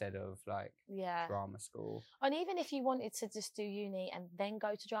university instead of like drama school. And even if you wanted to just do uni and then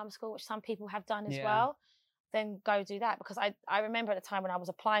go to drama school, which some people have done as well, then go do that. Because I remember at the time when I was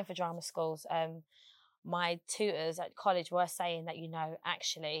applying for drama schools, my tutors at college were saying that, you know,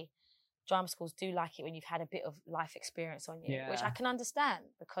 actually drama schools do like it when you've had a bit of life experience on you, which I can understand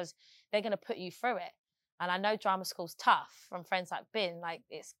because they're going to put you through it. And I know drama school's tough from friends like Bin, like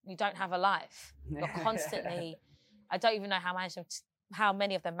you don't have a life. You're constantly, I don't even know how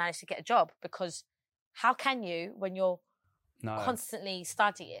many of them manage to get a job, because how can you when you're constantly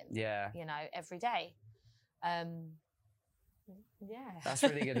studying. Yeah. You know, every day. Yeah. That's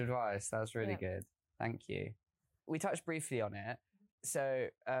really good advice. That's really good. Thank you. We touched briefly on it. So,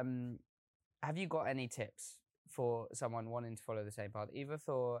 have you got any tips for someone wanting to follow the same path? Either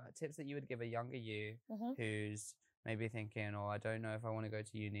for tips that you would give a younger you who's maybe thinking, oh, I don't know if I want to go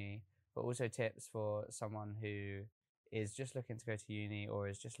to uni, but also tips for someone who is just looking to go to uni or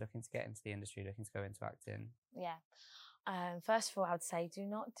is just looking to get into the industry, looking to go into acting? Yeah. First of all, I would say do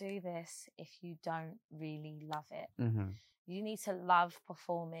not do this if you don't really love it. You need to love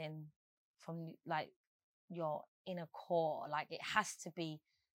performing from like your inner core. Like it has to be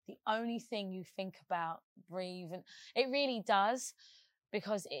the only thing you think about, breathe, and it really does,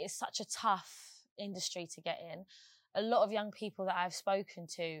 because it is such a tough industry to get in. A lot of young people that I've spoken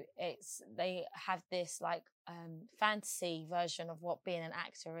to, they have this like fantasy version of what being an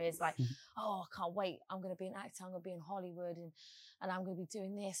actor is. Like, oh, I can't wait. I'm going to be an actor. I'm going to be in Hollywood and I'm going to be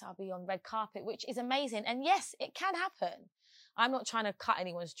doing this. I'll be on red carpet, which is amazing. And yes, it can happen. I'm not trying to cut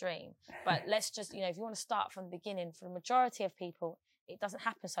anyone's dream, but let's just, if you want to start from the beginning, for the majority of people, it doesn't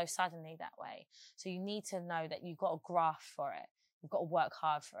happen so suddenly that way. So you need to know that you've got to graft for it. You've got to work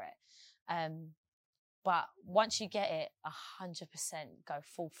hard for it. But once you get it, 100% go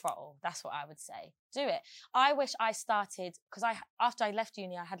full throttle. That's what I would say. Do it. I wish I started, because after I left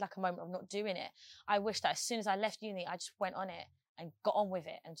uni, I had like a moment of not doing it. I wish that as soon as I left uni, I just went on it and got on with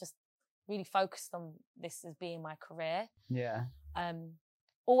it and just really focused on this as being my career. Yeah.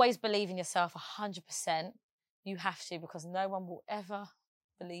 Always believe in yourself 100%. You have to, because no one will ever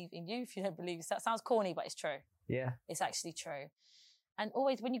believe in you if you don't believe yourself. It sounds corny, but it's true. Yeah. It's actually true. And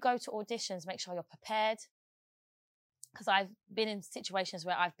always, when you go to auditions, make sure you're prepared. Because I've been in situations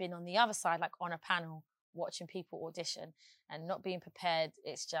where I've been on the other side, like on a panel, watching people audition and not being prepared.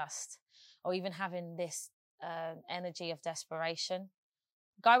 It's just, or even having this energy of desperation.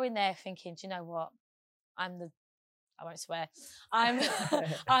 Go in there thinking, do you know what? I won't swear. I'm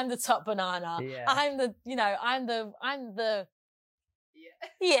the top banana. Yeah. I'm the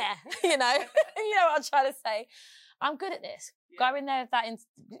yeah, you know what I'm trying to say. I'm good at this. Yeah. Go in there with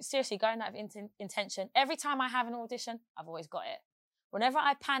that, seriously, go in there with intention. Every time I have an audition, I've always got it. Whenever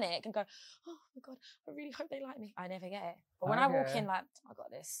I panic and go, oh my God, I really hope they like me, I never get it. But when I walk in like, I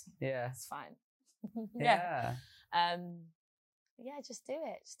got this. Yeah. It's fine. Yeah. Yeah, just do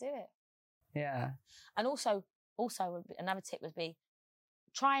it. Just do it. Yeah. And also another tip would be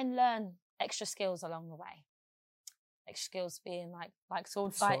try and learn extra skills along the way. Extra skills being like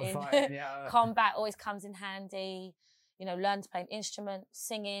sword fighting, yeah. Combat always comes in handy. Learn to play an instrument,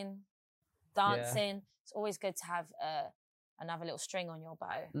 singing, dancing. Yeah. It's always good to have another little string on your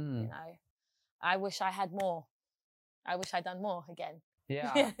bow. I wish I had more. I wish I'd done more again.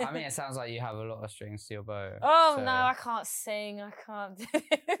 Yeah, I mean, it sounds like you have a lot of strings to your bow. Oh, so... no, I can't sing. I can't do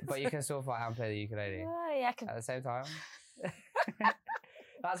it. But you can still fight and play the ukulele. Oh, yeah, I can. At the same time.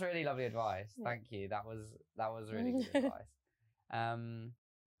 That's really lovely advice. Thank you. That was really good advice.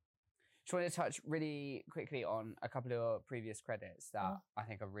 Just wanted to touch really quickly on a couple of previous credits that I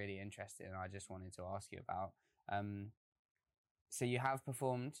think are really interesting and I just wanted to ask you about. So you have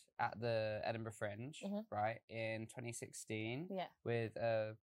performed at the Edinburgh Fringe, right, in 2016. Yeah. With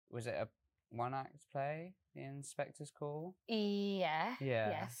was it a one-act play, The Inspector's Call? Yeah. Yeah.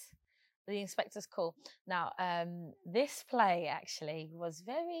 Yes. The Inspector's Call. Now, this play actually was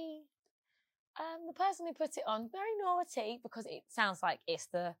very, the person who put it on, very naughty, because it sounds like it's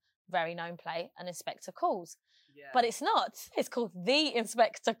the very known play, An Inspector Calls. Yeah. But it's not. It's called The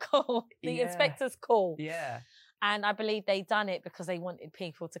Inspector Call. The Inspector's Call. Yeah. And I believe they done it because they wanted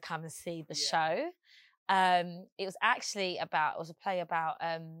people to come and see the show. It was actually it was a play about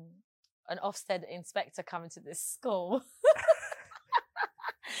an Ofsted inspector coming to this school.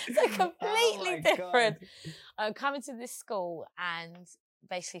 So completely different. Coming to this school and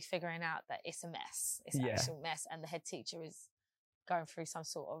basically figuring out that it's a mess. It's an actual mess. And the head teacher is going through some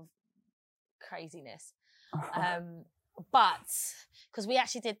sort of craziness. But because we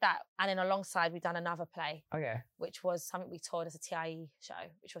actually did that, and then alongside we've done another play, which was something we toured as a TIE show,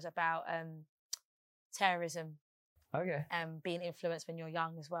 which was about terrorism, and being influenced when you're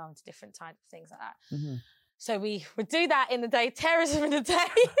young as well into different types of things like that. Mm-hmm. So we would do that in the day, terrorism in the day,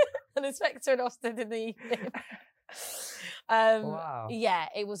 and Inspector and Austin in the evening. Wow. Yeah,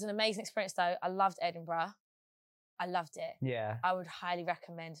 it was an amazing experience though. I loved Edinburgh. I loved it. Yeah. I would highly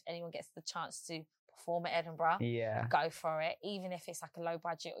recommend if anyone gets the chance to perform at Edinburgh, go for it. Even if it's like a low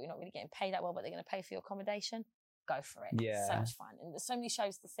budget or you're not really getting paid that well, but they're going to pay for your accommodation, go for it. Yeah. It's so much fun. And there's so many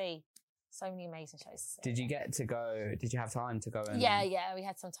shows to see. So many amazing shows to see. Did you have time to go? Yeah, we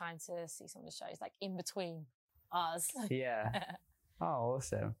had some time to see some of the shows, like in between. ours. Yeah. Oh,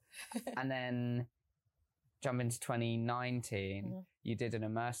 awesome. And then jump into 2019, you did an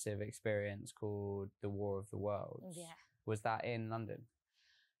immersive experience called The War of the Worlds. Yeah. Was that in London?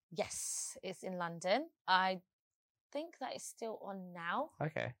 Yes, it's in London. I think that is still on now.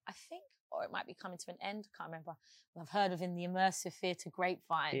 Okay. I think, or it might be coming to an end. I can't remember. I've heard of in the immersive theatre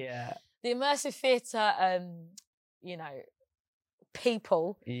grapevine. Yeah. The immersive theatre, you know,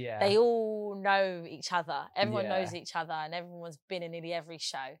 people, they all know each other. Everyone knows each other, and everyone's been in nearly every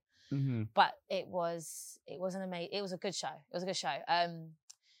show. Mm-hmm. But it was a good show. It was a good show.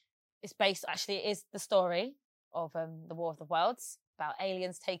 It's based, actually, it is the story of the War of the Worlds, about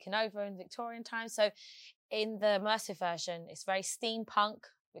aliens taking over in Victorian times. So in the immersive version, it's very steampunk,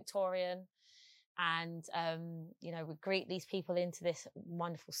 Victorian. And, you know, we greet these people into this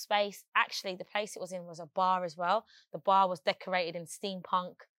wonderful space. Actually, the place it was in was a bar as well. The bar was decorated in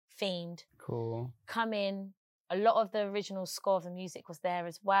steampunk themed. Cool. Come in. A lot of the original score of the music was there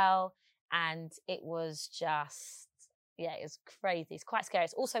as well. And it was just, yeah, it was crazy. It's quite scary.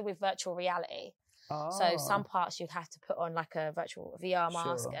 It's also with virtual reality. Oh. So some parts you'd have to put on like a virtual VR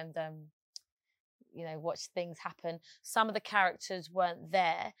mask and, you know, watch things happen. Some of the characters weren't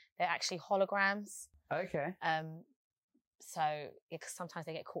there. They're actually holograms. Okay. So sometimes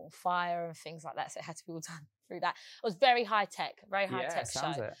they get caught on fire and things like that. So it had to be all done through that. It was very high tech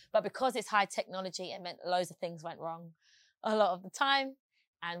show. It. But because it's high technology, it meant loads of things went wrong a lot of the time.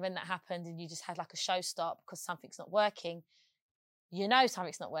 And when that happened and you just had like a show stop because something's not working, you know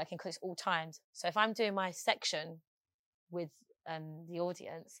something's not working because it's all timed. So if I'm doing my section with the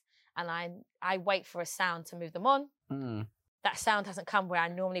audience, and I wait for a sound to move them on. That sound hasn't come where I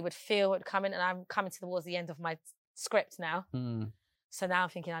normally would feel it coming, and I'm coming towards the end of my script now. So now I'm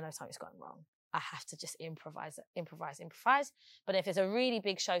thinking, I know something's gone wrong. I have to just improvise. But if it's a really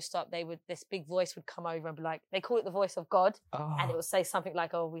big show stop, this big voice would come over and be like, they call it the voice of God, and it will say something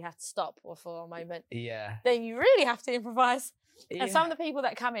like, "Oh, we have to stop for a moment." Yeah. Then you really have to improvise. Yeah. And some of the people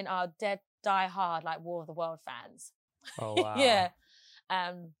that come in are die hard, like War of the World fans. Oh wow. Yeah.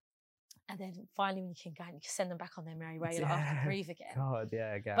 And then finally, when you can go, you can send them back on their merry way. You're like, I can breathe again. God,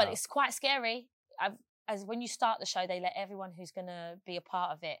 yeah, but it's quite scary. As when you start the show, they let everyone who's going to be a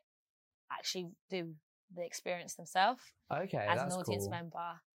part of it actually do the experience themselves. Okay, as an audience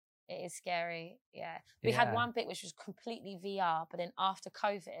member, it is scary. Yeah, we had one bit which was completely VR, but then after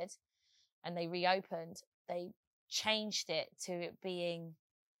COVID, and they reopened, they changed it to it being,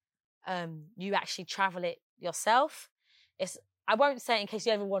 you actually travel it yourself. I won't say it in case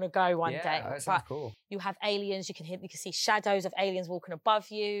you ever want to go one day. Yeah, that sounds cool. You have aliens. You can see shadows of aliens walking above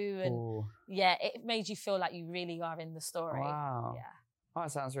you, and it made you feel like you really are in the story. Wow. Yeah. Oh,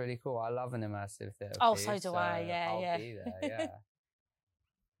 it sounds really cool. I love an immersive theatre. Oh, so do I. Yeah, I'll be there. Yeah.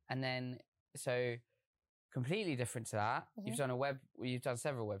 And then, so completely different to that. Mm-hmm. You've done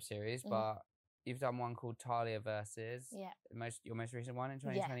several web series, but you've done one called Talia Versus. Yeah. Your most recent one in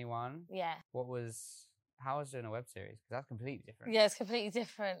 2021. Yeah. How was doing a web series? Because that's completely different. Yeah, it's completely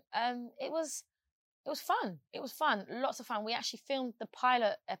different. It was fun. It was fun. Lots of fun. We actually filmed the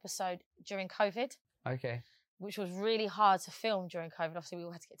pilot episode during COVID. Okay. Which was really hard to film during COVID. Obviously, we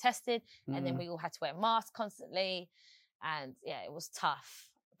all had to get tested, and then we all had to wear masks constantly. And yeah, it was tough.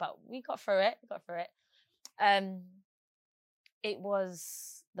 But we got through it. It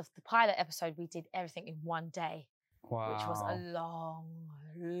was the pilot episode. We did everything in one day. Wow. Which was a long,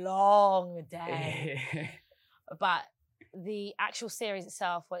 long day. But the actual series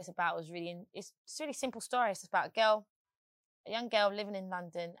itself, what it's about, it's a really simple story. It's about a young girl living in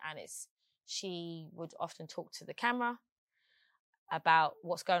London, and she would often talk to the camera about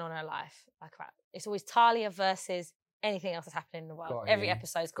what's going on in her life. It's always Talia versus anything else that's happening in the world. Every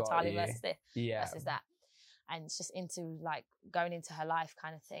episode is called Talia versus this, versus that. And it's just into like going into her life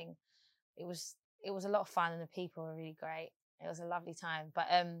kind of thing. It was a lot of fun, and the people were really great. It was a lovely time. But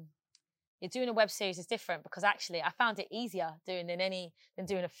doing a web series is different, because actually I found it easier than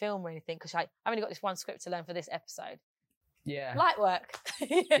doing a film or anything, because I've only got this one script to learn for this episode. Yeah. Light work.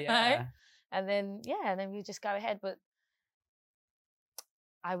 you know? And then we just go ahead. But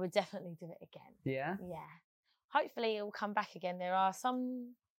I would definitely do it again. Yeah? Yeah. Hopefully it will come back again. There are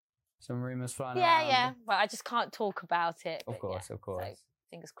some rumours flying around. Yeah. But I just can't talk about it. Of course. So,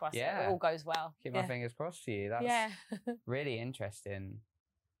 fingers crossed. Yeah. It all goes well. Keep my fingers crossed for you. That's really interesting,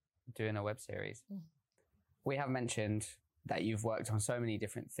 doing a web series. We have mentioned that you've worked on so many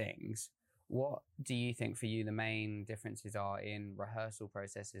different things. What do you think for you the main differences are in rehearsal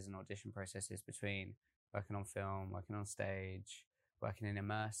processes and audition processes between working on film, working on stage, working in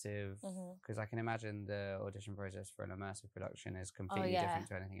immersive, because I can imagine the audition process for an immersive production is completely different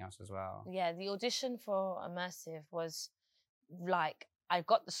to anything else as well. Yeah, the audition for immersive was like, I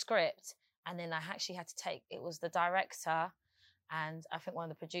got the script and then I actually had to take, it was the director and I think one of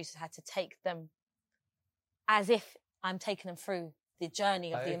the producers had to take them as if I'm taking them through the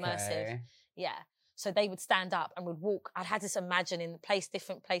journey of the immersive. Yeah. So they would stand up and would walk. I'd had to imagine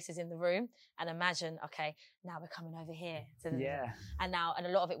different places in the room and imagine, okay, now we're coming over here. And a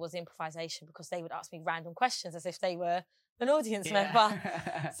lot of it was improvisation because they would ask me random questions as if they were an audience member.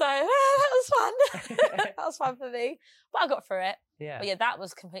 So that was fun. That was fun for me. But I got through it. Yeah. But yeah, that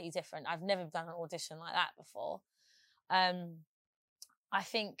was completely different. I've never done an audition like that before. I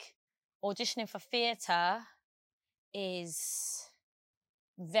think auditioning for theatre is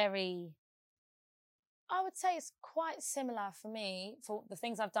very... I would say it's quite similar for me. For the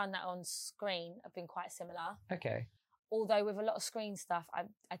things I've done that on screen have been quite similar. Okay. Although with a lot of screen stuff, I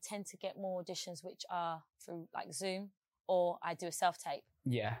tend to get more auditions which are through like Zoom or I do a self-tape.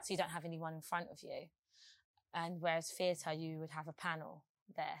 Yeah. So you don't have anyone in front of you. And whereas theatre, you would have a panel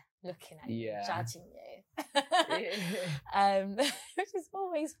there looking at you, judging you. Which is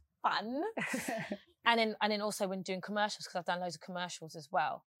always fun. And then also when doing commercials, because I've done loads of commercials as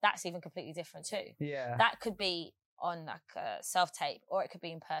well, that's even completely different too. Yeah. That could be on like a self-tape or it could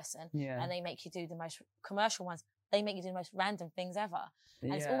be in person. Yeah. And they make you do the most commercial ones. They make you do the most random things ever.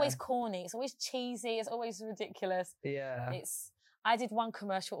 And it's always corny. It's always cheesy. It's always ridiculous. Yeah. I did one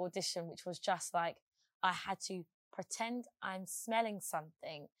commercial audition, which was just like, I had to pretend I'm smelling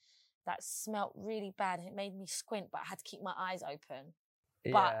something that smelt really bad. And it made me squint, but I had to keep my eyes open.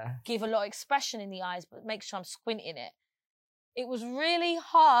 But give a lot of expression in the eyes, but make sure I'm squinting it. It was really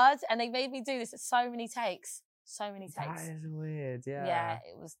hard, and they made me do this at so many takes. So many takes. That is weird, yeah. Yeah,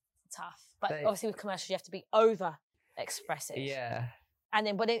 it was tough. But obviously with commercials, you have to be over-expressive. Yeah. And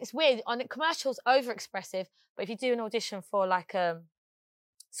then, but it's weird, on commercials, over-expressive, but if you do an audition for like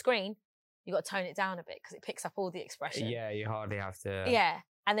screen, you got to tone it down a bit because it picks up all the expression. Yeah, you hardly have to. Yeah.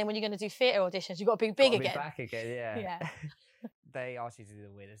 And then when you're going to do theatre auditions, you've got to be big again. Back again, yeah. They ask you to do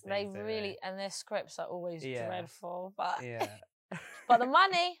the weirdest things. They really, and their scripts are always dreadful, but but the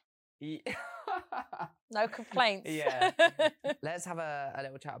money, no complaints. Yeah. Let's have a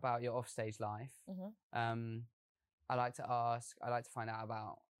little chat about your offstage life. I like to find out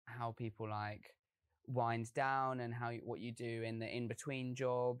about how people like wind down and what you do in the in-between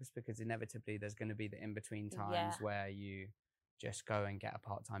jobs, because inevitably there's going to be the in-between times where you just go and get a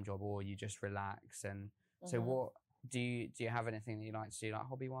part-time job or you just relax. And so what do you have anything that you like to do, like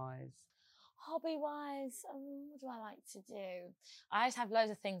hobby-wise? Hobby-wise, what do I like to do? I just have loads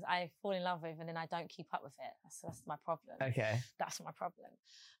of things I fall in love with and then I don't keep up with it. That's my problem. Okay. That's my problem.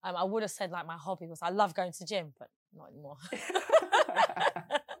 I would have said like my hobby was I love going to the gym, but not anymore.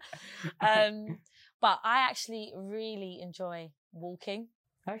 But I actually really enjoy walking.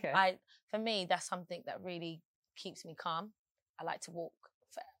 Okay. For me, that's something that really keeps me calm. I like to walk.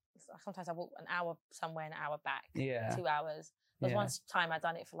 Sometimes I walk an hour somewhere, an hour back, 2 hours. There was one time I'd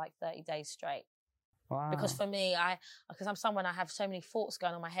done it for like 30 days straight. Wow. Because for me, because I'm someone, I have so many thoughts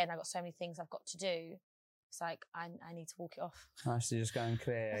going on in my head and I've got so many things I've got to do. It's like, I need to walk it off. Oh, so just go and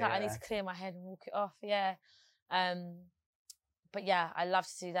clear. It's like, I need to clear my head and walk it off, But yeah, I love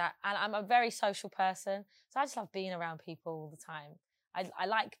to do that. And I'm a very social person. So I just love being around people all the time. I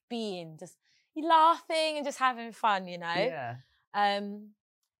like being, just laughing and just having fun, Yeah.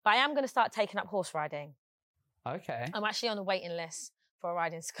 But I am going to start taking up horse riding. Okay. I'm actually on a waiting list for a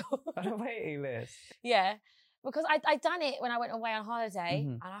riding school. On a waiting list? Yeah. Because I'd done it when I went away on holiday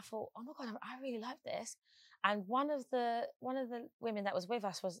and I thought, oh my God, I really like this. And one of the women that was with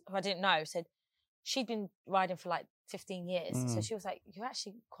us who I didn't know, said she'd been riding for like 15 years. So she was like, you're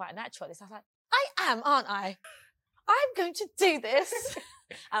actually quite natural at this. I was like, I am, aren't I? I'm going to do this.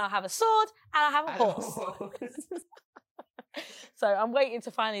 And I'll have a sword and I'll have a horse. So I'm waiting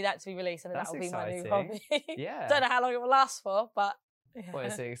to finally that to be released, and that will be my new hobby. Yeah. Don't know how long it will last for, but well,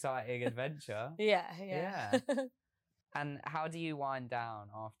 it's an exciting adventure. Yeah. And how do you wind down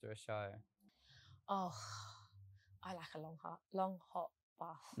after a show? Oh, I like a long hot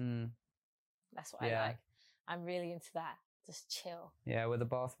bath. That's what I like. I'm really into that. Just chill. Yeah, with a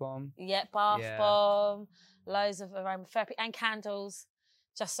bath bomb. Yeah, bath bomb, loads of aromatherapy and candles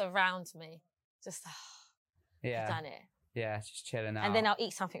just around me. Just I've done it. Yeah, just chilling out. And then I'll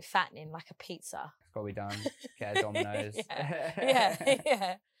eat something fattening, like a pizza. It's got to be done. Get a Domino's.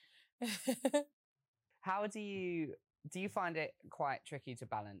 Yeah. How do you find it quite tricky to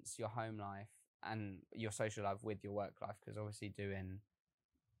balance your home life and your social life with your work life? Because obviously doing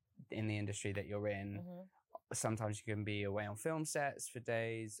in the industry that you're in, sometimes you can be away on film sets for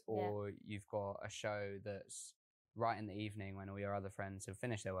days, or you've got a show that's right in the evening when all your other friends have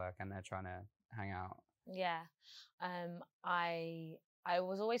finished their work and they're trying to hang out. Yeah. I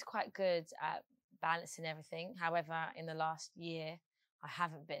was always quite good at balancing everything. However, in the last year, I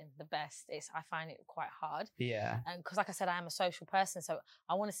haven't been the best. I find it quite hard. Yeah. Because like I said, I am a social person. So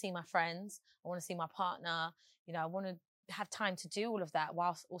I want to see my friends. I want to see my partner. You know, I want to have time to do all of that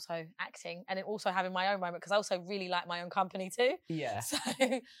whilst also acting and then also having my own moment, because I also really like my own company too. Yeah. So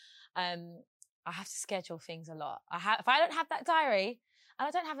I have to schedule things a lot. If I don't have that diary, and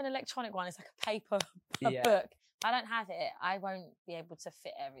I don't have an electronic one, it's like a paper book. If I don't have it, I won't be able to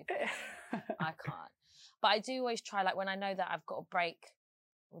fit everything. I can't. But I do always try, like when I know that I've got a break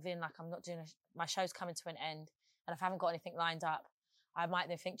within, like I'm not doing, my show's coming to an end, and if I haven't got anything lined up, I might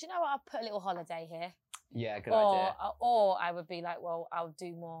then think, do you know what, I'll put a little holiday here. Yeah, good idea. Or I would be like, well, I'll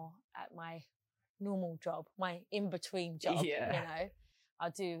do more at my normal job, my in-between job, you know. I'll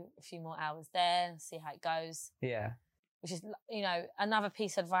do a few more hours there and see how it goes. Yeah. Which is, you know, another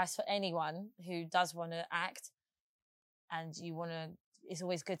piece of advice for anyone who does want to act and it's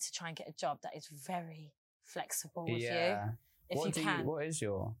always good to try and get a job that is very flexible with you. If you can. What is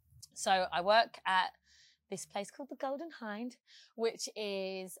your? So I work at this place called the Golden Hind, which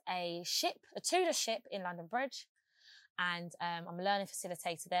is a Tudor ship in London Bridge. And I'm a learning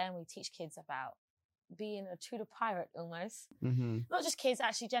facilitator there, and we teach kids about being a Tudor pirate almost. Mm-hmm. Not just kids,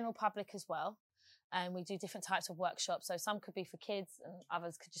 actually general public as well. And we do different types of workshops. So some could be for kids and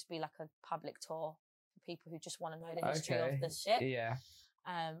others could just be like a public tour for people who just want to know the history of the ship. Yeah.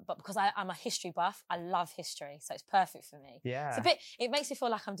 But because I'm a history buff, I love history. So it's perfect for me. Yeah. It makes me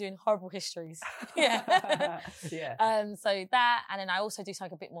feel like I'm doing horrible histories. Yeah. Yeah. So that, and then I also do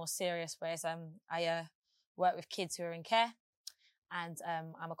something a bit more serious, whereas I work with kids who are in care. And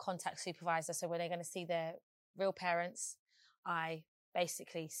I'm a contact supervisor. So when they're going to see their real parents, I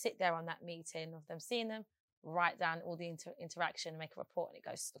basically sit there on that meeting of them seeing them, write down all the interaction, make a report, and it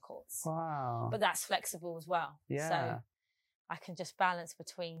goes to the courts. Wow. But that's flexible as well. Yeah. So I can just balance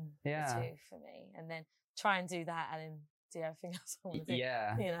between the two for me, and then try and do that and then do everything else I want to do.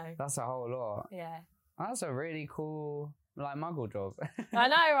 Yeah. You know. That's a whole lot. Yeah. That's a really cool, like, muggle job. I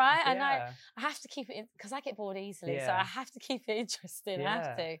know, right? I know. I have to keep it because I get bored easily, so I have to keep it interesting. I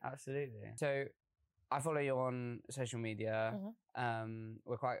have to. Absolutely. So I follow you on social media. Mm-hmm.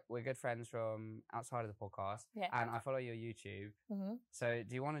 We're good friends from outside of the podcast. Yeah. And I follow your YouTube. Mm-hmm. So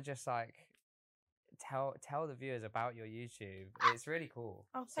do you want to just like tell the viewers about your YouTube? It's really cool.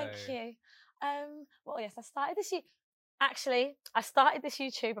 Oh, thank you. Well, yes, I started this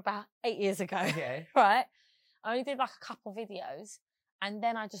YouTube about 8 years ago. Okay. Right. I only did like a couple videos and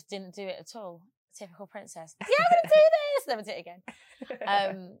then I just didn't do it at all. Typical princess. Yeah, I'm going to do this. Never did it again.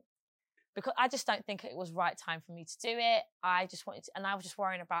 Because I just don't think it was right time for me to do it. I just wanted to, and I was just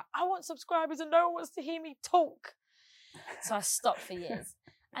worrying about, I want subscribers and no one wants to hear me talk. So I stopped for years.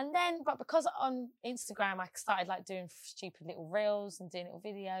 And then, but because on Instagram, I started like doing stupid little reels and doing little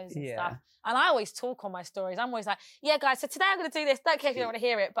videos and stuff. And I always talk on my stories. I'm always like, yeah, guys, so today I'm going to do this. Don't care if you don't want to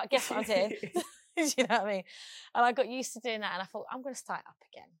hear it, but guess what I'm doing? You know what I mean? And I got used to doing that and I thought, I'm going to start up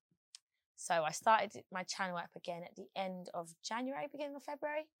again. So I started my channel up again at the end of January, beginning of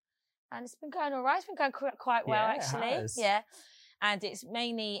February. And it's been going all right. It's been going quite well, actually. It has. Yeah. And it's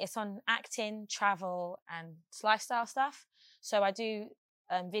on acting, travel and lifestyle stuff. So I do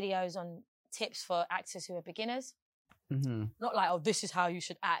videos on tips for actors who are beginners. Mm-hmm. Not like, oh, this is how you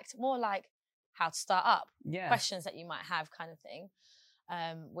should act. More like how to start up. Yeah. Questions that you might have kind of thing.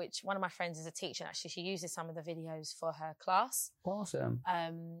 Which one of my friends is a teacher. And actually, she uses some of the videos for her class. Awesome.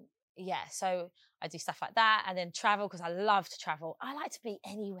 Yeah, so I do stuff like that, and then travel because I love to travel. I like to be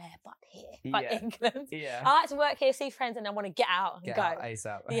anywhere but here, but England. Yeah. I like to work here, see friends, and then want to get out and go. Out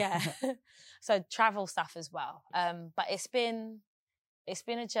ASAP. Yeah. So travel stuff as well. But it's been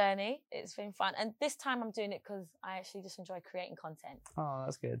a journey. It's been fun, and this time I'm doing it because I actually just enjoy creating content. Oh,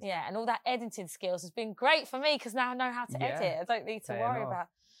 that's good. Yeah, and all that editing skills has been great for me because now I know how to edit. I don't need to worry about.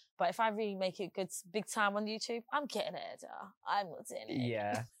 But if I really make it good, big time on YouTube, I'm getting an editor. I'm not doing it.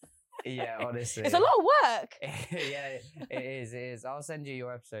 Yeah. Yeah, honestly. It's a lot of work. Yeah, it is. I'll send you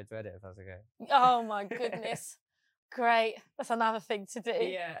your episode to edit if that's okay. Oh my goodness. Great. That's another thing to do.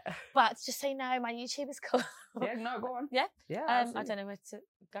 Yeah. But just say no, my YouTube is cool. Yeah, no, go on. Yeah? Yeah, I don't know where to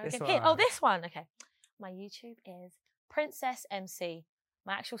go again. Here. Oh, this one. Okay. My YouTube is Princess MC.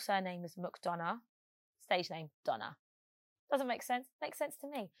 My actual surname is Donnough. Stage name, Donnough. Doesn't make sense. Makes sense to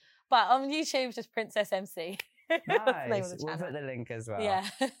me. But on YouTube, just Princess MC. Nice. We'll put the link as well. Yeah.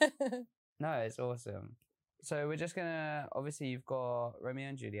 No, it's awesome. So we're just gonna, obviously you've got Romeo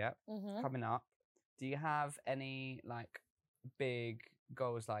and Juliet coming up. do you have any like big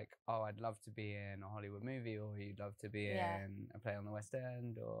goals, like, oh, I'd love to be in a Hollywood movie, or you'd love to be in a play on the West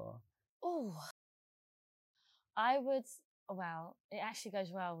End, or? Oh, I would. Well, it actually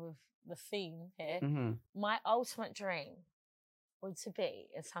goes well with the theme here. Mm-hmm. My ultimate dream would to be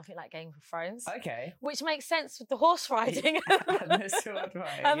in something like Game of Thrones. Okay. Which makes sense with the horse riding and the sword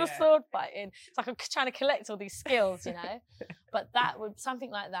fighting. And the sword fighting. It's like I'm trying to collect all these skills, you know. But that would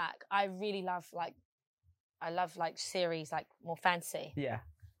something like that. I really love like series like more fancy. Yeah.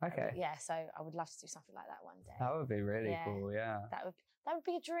 Okay. Yeah, so I would love to do something like that one day. That would be really cool. Yeah. That would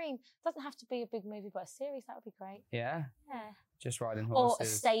be a dream. It doesn't have to be a big movie, but a series, that would be great. Yeah. Yeah. Just riding horses. Or a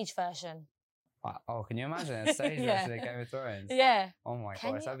stage version. Oh, can you imagine a stage version of Game of Thrones? Yeah. Oh my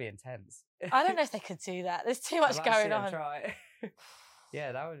gosh, that'd be intense. I don't know if they could do that. There's too much going on. Try.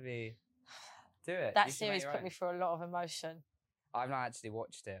 Yeah, that would be. Do it. That series put me through a lot of emotion. I've not actually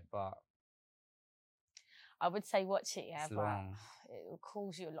watched it, but I would say watch it, yeah, it's but long. It will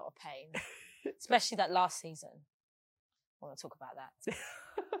cause you a lot of pain, especially that last season. I want to talk about that.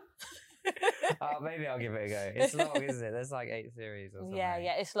 Maybe I'll give it a go. It's long, isn't it? There's like 8 series or something.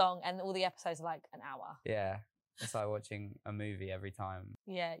 Yeah, it's long, and all the episodes are like an hour. Yeah, it's like watching a movie every time.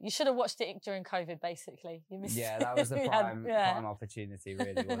 Yeah, you should have watched it during COVID, basically. You missed Yeah, that was the prime opportunity,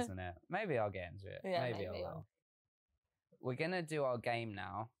 really, wasn't it? Maybe I'll get into it. Yeah, maybe I will. We're going to do our game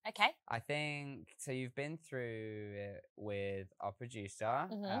now. Okay. I think, so you've been through it with our producer,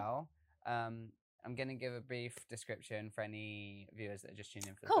 Elle. I'm going to give a brief description for any viewers that are just tuning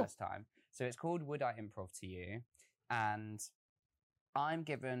in for the first time. So it's called Would I Improv to You? And I'm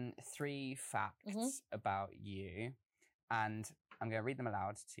given 3 facts about you, and I'm going to read them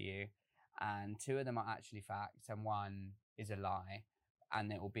aloud to you. And 2 of them are actually facts, and 1 is a lie. And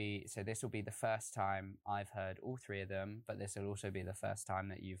this will be the first time I've heard all 3 of them, but this will also be the first time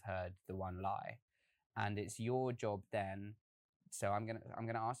that you've heard the 1 lie. And it's your job then. So I'm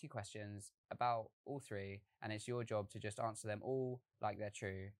gonna ask you questions about all 3, and it's your job to just answer them all like they're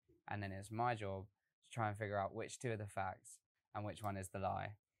true. And then it's my job to try and figure out which 2 are the facts and which 1 is the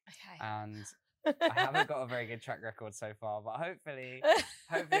lie. Okay. And I haven't got a very good track record so far, but hopefully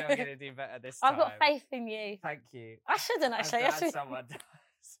I'm going to do better this time. I've got faith in you. Thank you. I shouldn't actually. I'm glad someone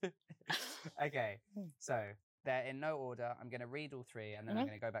does. Okay, so they're in no order. I'm going to read all 3, and then I'm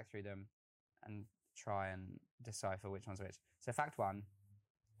going to go back through them and try and decipher which one's which. So fact 1.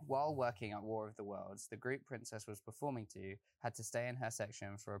 While working at War of the Worlds, the group Princess was performing to had to stay in her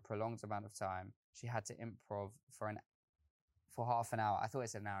section for a prolonged amount of time. She had to improv for half an hour. I thought it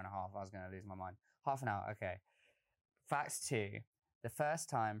said an hour and a half. I was going to lose my mind. Half an hour, okay. Facts 2. The first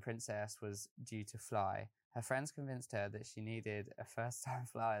time Princess was due to fly, her friends convinced her that she needed a first-time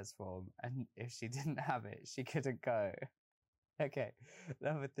flyer's form, and if she didn't have it, she couldn't go. Okay,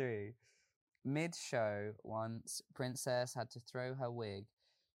 number 3. Mid-show, once Princess had to throw her wig,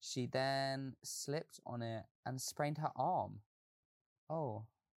 she then slipped on it and sprained her arm. Oh,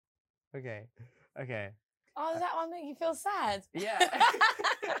 okay. Oh, that one make you feel sad? Yeah,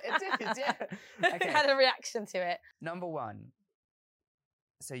 it did, yeah. Okay. Had a reaction to it. Number 1.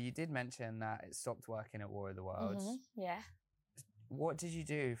 So you did mention that it stopped working at War of the Worlds. Yeah. What did you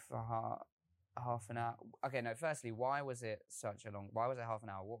do for half an hour? Okay, no, firstly, why was it why was it half an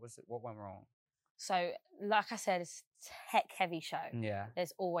hour? What went wrong? So, like I said, it's a tech-heavy show. Yeah.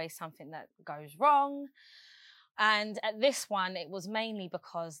 There's always something that goes wrong. And at this one, it was mainly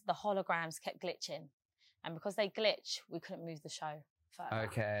because the holograms kept glitching. And because they glitch, we couldn't move the show further.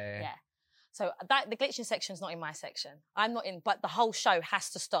 Okay. Yeah. So the glitching section is not in my section. I'm not in, but the whole show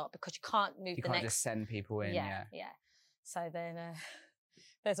has to stop because you can't move you the can't next. just send people in. Yeah. So then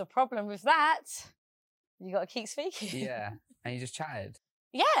there's a problem with that. You got to keep speaking. Yeah. And you just chatted.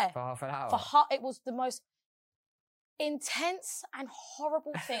 Yeah. For half an hour. It was the most intense and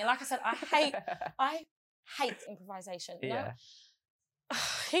horrible thing. Like I said, I hate improvisation. Yeah.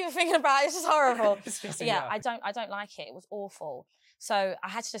 Even thinking about it, it's just horrible. Yeah, I don't like it. It was awful. So I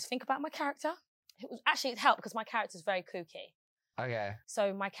had to just think about my character. It helped because my character's very kooky. Okay.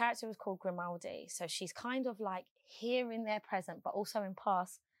 So my character was called Grimaldi. So she's kind of like here in their present, but also in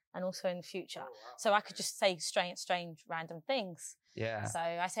past and also in the future. Oh, wow. So I could just say strange, random things. Yeah. So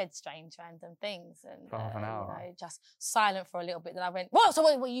I said strange, random things, and for half an hour. just silent for a little bit. Then I went, "What? So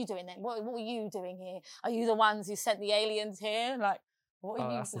what are you doing then? What were you doing here? Are you the ones who sent the aliens here? Like, what are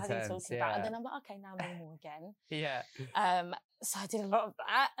you talking about?" And then I'm like, "Okay, now I'm normal again." Yeah. So I did a lot of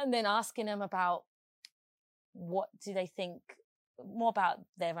that, and then asking them about what do they think more about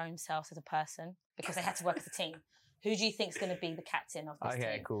their own selves as a person, because they had to work as a team. Who do you think is going to be the captain of this team?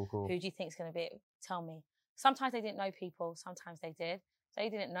 Okay, cool. Who do you think is going to be? Tell me. Sometimes they didn't know people. Sometimes they did. If they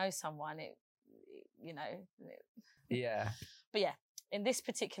didn't know someone, it you know. Yeah. But yeah, in this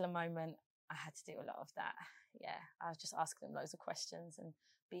particular moment, I had to do a lot of that. Yeah, I was just asking them loads of questions and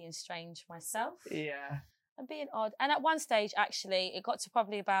being strange myself. Yeah. And being odd. And at one stage, actually, it got to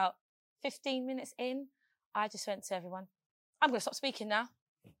probably about 15 minutes in, I just went to everyone, I'm going to stop speaking now.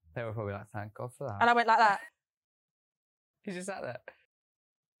 They were probably like, thank God for that. And I went like that. You just sat there?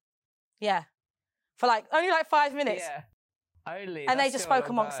 Yeah. For only 5 minutes. Yeah. Only. And they just spoke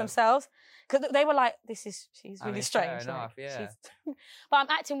amongst themselves. Because they were like, she's really strange. Fair enough, yeah. But I'm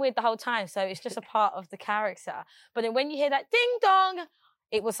acting weird the whole time, so it's just a part of the character. But then when you hear that ding dong,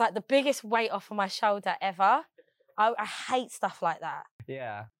 it was like the biggest weight off of my shoulder ever. I hate stuff like that.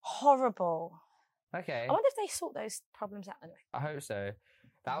 Yeah. Horrible. Okay. I wonder if they sort those problems out anyway. I hope so.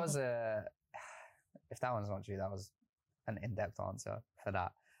 That was if that one's not true, that was an in-depth answer for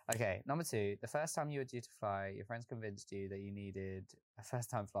that. Okay, number 2. The first time you were due to fly, your friends convinced you that you needed a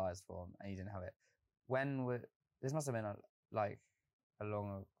first-time flyer's form and you didn't have it. This must have been a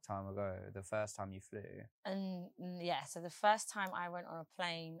long time ago, the first time you flew. And yeah, so the first time I went on a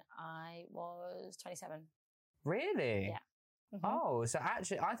plane, I was 27. Really? Yeah. Mm-hmm. Oh, so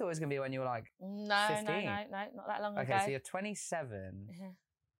actually, I thought it was going to be when you were 15. No, not that long ago. Okay, so you're 27. Mm-hmm.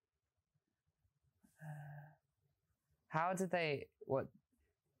 How did they,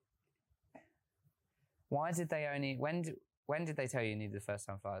 why did they only, when did they tell you needed the first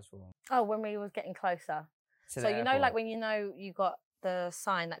time flyers form? Oh, when we was getting closer. So you know, when you got the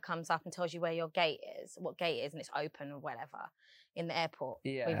sign that comes up and tells you where your gate is, what gate it is, and it's open or whatever in the airport.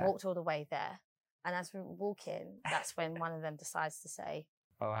 Yeah. We walked all the way there. And as we were walking, that's when one of them decides to say,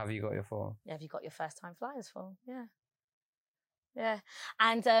 oh, have you got your form? Yeah, have you got your first time flyers form? Yeah. Yeah.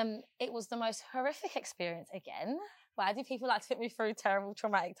 And it was the most horrific experience again. Why do people like to put me through terrible,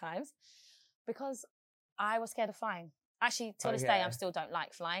 traumatic times? Because I was scared of flying. Actually, to this day, I still don't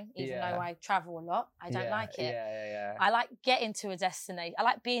like flying, even though I travel a lot. I don't like it. Yeah. I like getting to a destination. I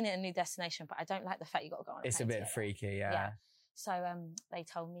like being in a new destination, but I don't like the fact you got to go on a plane. It's a bit freaky, yeah. So they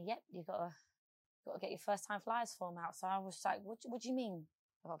told me, yep, you got to get your first time flyers form out. So I was like, what do you mean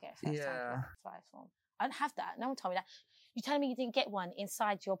I've got to get a first time flyers form? I don't have that. No one told me that. You're telling me you didn't get one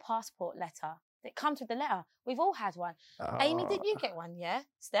inside your passport letter? It comes with the letter. We've all had one. Oh. Amy, did you get one? Yeah.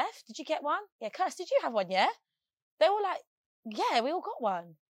 Steph, did you get one? Yeah. Kirst, did you have one? Yeah. They were like, yeah, we all got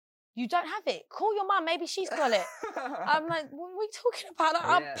one. You don't have it. Call your mum. Maybe she's got it. I'm like, what are we talking about?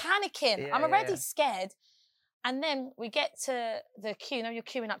 I'm panicking. I'm already scared. And then we get to the queue. You know, you're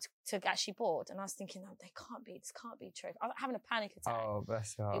queuing up to actually board. And I was thinking, no, this can't be true. I was having a panic attack. Oh,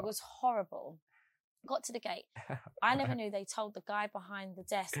 bless your heart. It was horrible. Got to the gate. I never knew they told the guy behind the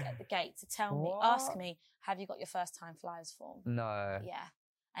desk at the gate to ask me, have you got your first time flyers form? No. Yeah.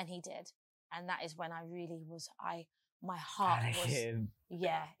 And he did. And that is when I really was, my heart panicking.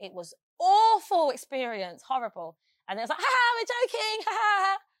 It was awful experience, horrible. And it was like, we're joking,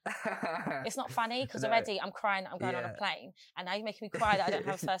 It's not funny because already I'm crying that I'm going on a plane. And now you're making me cry that I don't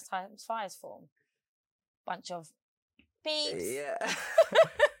have a first time flyers form. Bunch of beeps. Yeah.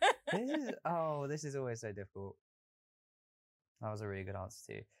 This is always so difficult. That was a really good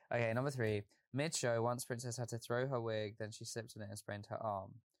answer too. Okay, number 3. Mid-show, once Princess had to throw her wig, then she slipped on it and sprained her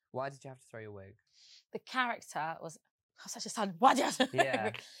arm. Why did you have to throw your wig? The character was such a son. Why did you have to?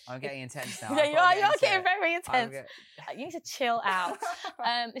 Yeah, I'm getting intense now. You're getting very intense. You need to chill out.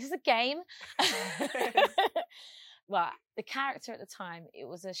 This is a game. Well, the character at the time, it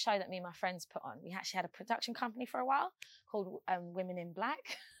was a show that me and my friends put on. We actually had a production company for a while called Women in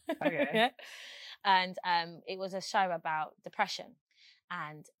Black. Okay. And it was a show about depression.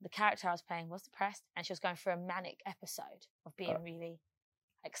 And the character I was playing was depressed, and she was going through a manic episode of being really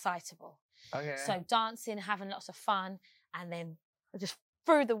excitable. Okay. So dancing, having lots of fun, and then I just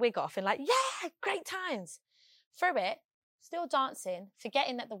threw the wig off and great times. Threw it, still dancing,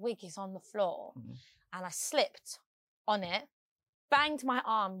 forgetting that the wig is on the floor. Mm-hmm. And I slipped on it, banged my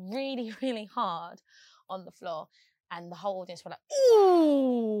arm really, really hard on the floor. And the whole audience were like,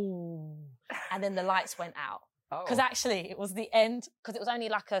 ooh. And then the lights went out. Because actually it was the end, because it was only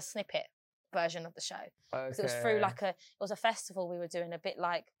like a snippet version of the show. Okay. It was through it was a festival we were doing, a bit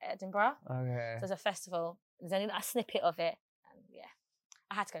like Edinburgh. Okay. So it was a festival. There's only a snippet of it. And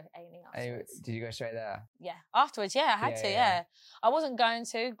I had to go to A&E afterwards. Did you go straight there? Yeah. Afterwards, I had to. I wasn't going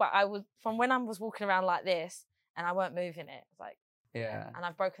to, but I would, from when I was walking around like this and I weren't moving it, it's like, and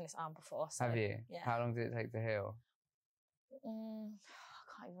I've broken this arm before. So, have you? Yeah. How long did it take to heal? I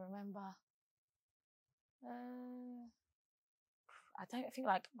can't even remember. I don't think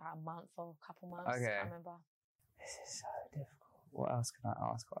about a month or a couple months. Okay. I can't remember. This is so difficult. What else can I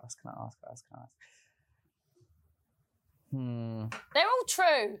ask? They're all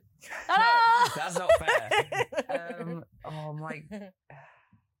true. No, that's not fair. Oh my...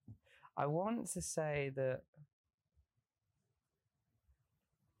 I want to say that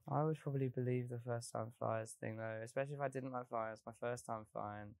I would probably believe the first time flyers thing though, especially if I didn't like flyers. My first time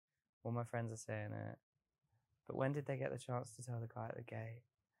flying, all my friends are saying it. But when did they get the chance to tell the guy at the gate?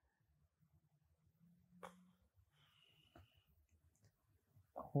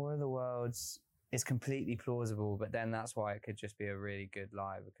 War of the Worlds is completely plausible, but then that's why it could just be a really good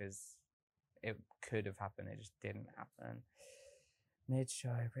lie, because it could have happened, it just didn't happen.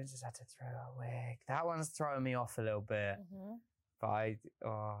 Mid-show, Princess had to throw a wig. That one's throwing me off a little bit. But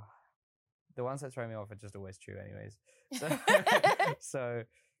the ones that throw me off are just always true anyways. So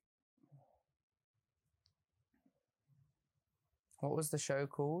what was the show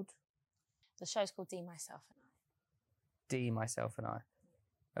called? The show's called D, Myself and I. D, Myself and I.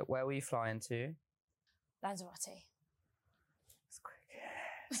 Where were you flying to? Lanzarote. It's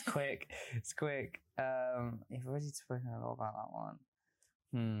quick. It's quick. You've already spoken a lot about that one.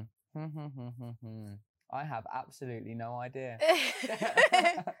 I have absolutely no idea.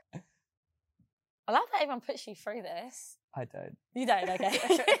 I love that everyone puts you through this. I don't. You don't, okay.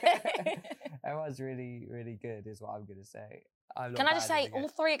 Everyone's really, really good is what I'm going to say. Can I just say, all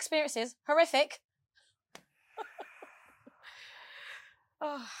 3 experiences, horrific.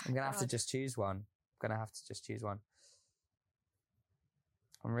 I'm going to have to just choose one.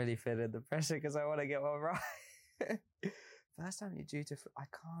 I'm really feeling the pressure because I want to get one right. First time you're due to... I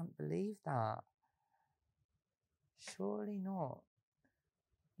can't believe that. Surely not.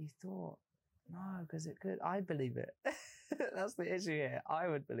 You thought... No, because it could... I believe it. That's the issue here. I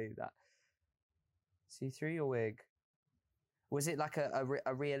would believe that. So you threw your wig. Was it like a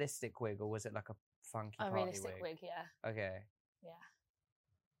realistic wig, or was it like a funky party wig? A realistic wig, yeah. Okay. Yeah.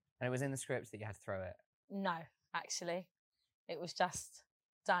 And it was in the script that you had to throw it? No, actually. It was just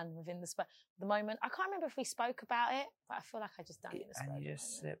done within the moment. I can't remember if we spoke about it, but I feel like I just done it. And you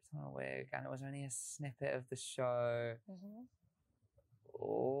just slipped on a wig, and it was only a snippet of the show.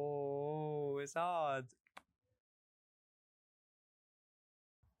 Oh, it's hard.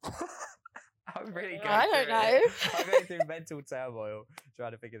 I'm really going I don't know. I'm going through mental turmoil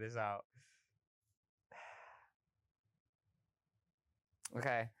trying to figure this out.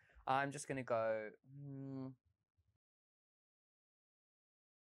 Okay, I'm just going to go...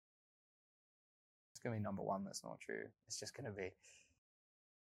 It's going to be number 1 that's not true. It's just going to be...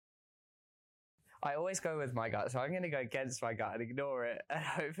 I always go with my gut, so I'm going to go against my gut and ignore it, and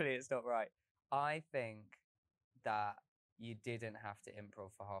hopefully it's not right. I think that you didn't have to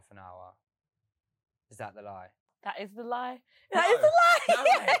improv for half an hour. Is that the lie? That is the lie. No. That is the lie. No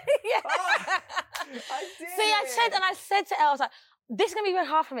way. Yeah. Oh, I did. See, I said to Elle, I was like, this is going to be very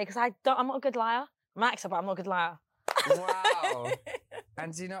hard for me because I'm not a good liar. I'm an actor, but I'm not a good liar. Wow.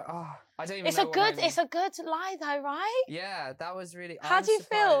 And do you know, I don't even know It's a good lie though, right? Yeah, that was really... How do you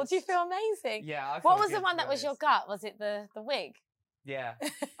feel? Do you feel amazing? Yeah, I feel What was good, the one that was your gut? Was it the wig? Yeah.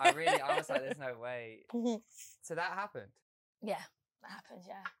 I was like, there's no way. So that happened? Yeah, that happened,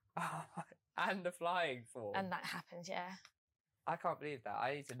 yeah. And the flying form. And that happened, yeah. I can't believe that.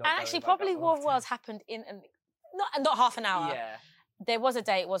 I need to not... And actually, probably War of Worlds happened in... Not half an hour. Yeah. There was a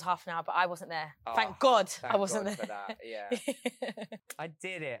day it was half an hour, but I wasn't there. Thank God I wasn't there. For that. Yeah. I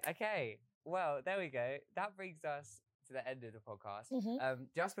did it. Okay. Well, there we go. That brings us to the end of the podcast.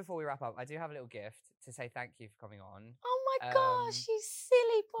 Just before we wrap up, I do have a little gift to say thank you for coming on. Oh my gosh, you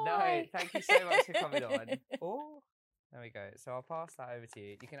silly boy. No, thank you so much for coming on. Oh, there we go. So I'll pass that over to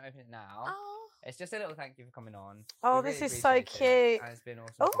you. You can open it now. Oh. It's just a little thank you for coming on. Oh, this is so cute. And it's been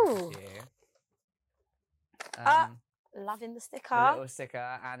awesome to you. Loving the sticker. A little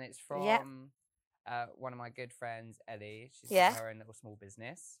sticker, and it's from one of my good friends, Ellie. She's got her own little small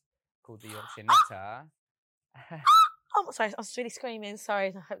business called the Yorkshire Knitter. Oh, sorry, I was really screaming. Sorry,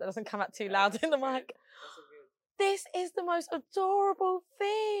 I hope that doesn't come out too loud in the mic. This is the most adorable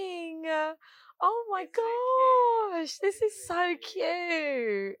thing. Oh my gosh, this is so cute.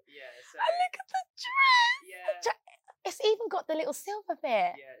 Yeah, and look at the dress. Yeah. It's even got the little silver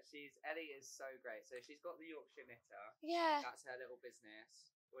bit. Yeah, Ellie is so great. So she's got the Yorkshire Knitter. Yeah. That's her little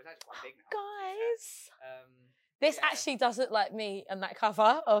business. Well, it's actually quite big now. Guys. This actually does look like me on that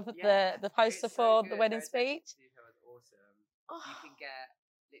cover of the poster for the wedding speech. That was awesome. You can get,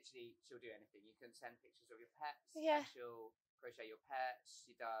 literally, she'll do anything. You can send pictures of your pets. Yeah. She'll crochet your pets.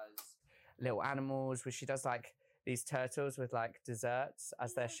 She does little animals, where she does like these turtles with like desserts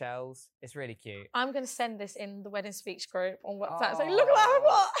as their shells. It's really cute. I'm going to send this in the wedding speech group on WhatsApp. So look what I've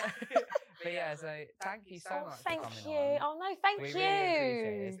got. But yeah, so thank you so much Thank for coming you. on. Oh no, thank We you. really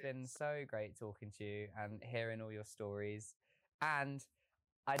appreciate it. It's been so great talking to you and hearing all your stories. And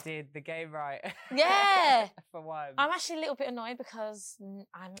I did the game right. Yeah. For once. I'm actually a little bit annoyed because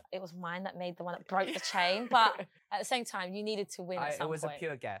it was mine that made the one that broke the chain. But at the same time, you needed to win at some point. It was a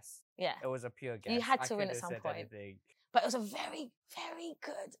pure guess. Yeah. It was a pure guess. You had to win at some point. Anything. But it was a very, very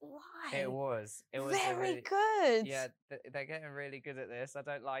good lie. It was. Very good. Yeah, they're getting really good at this. I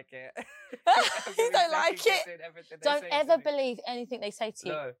don't like it. You don't like it? Don't ever believe anything they say to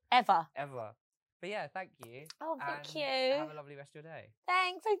you. No. Ever. Ever. But yeah, thank you. Oh, thank you. Have a lovely rest of your day.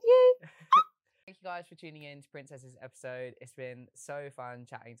 Thanks, thank you. Thank you guys for tuning in to Princess's episode. It's been so fun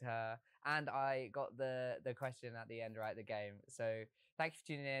chatting to her. And I got the question at the end right, the game. So thank you for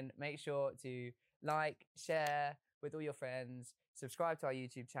tuning in. Make sure to like, share with all your friends, subscribe to our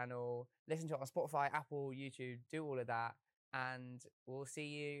YouTube channel, listen to it on Spotify, Apple, YouTube, do all of that. And we'll see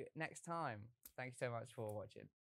you next time. Thank you so much for watching.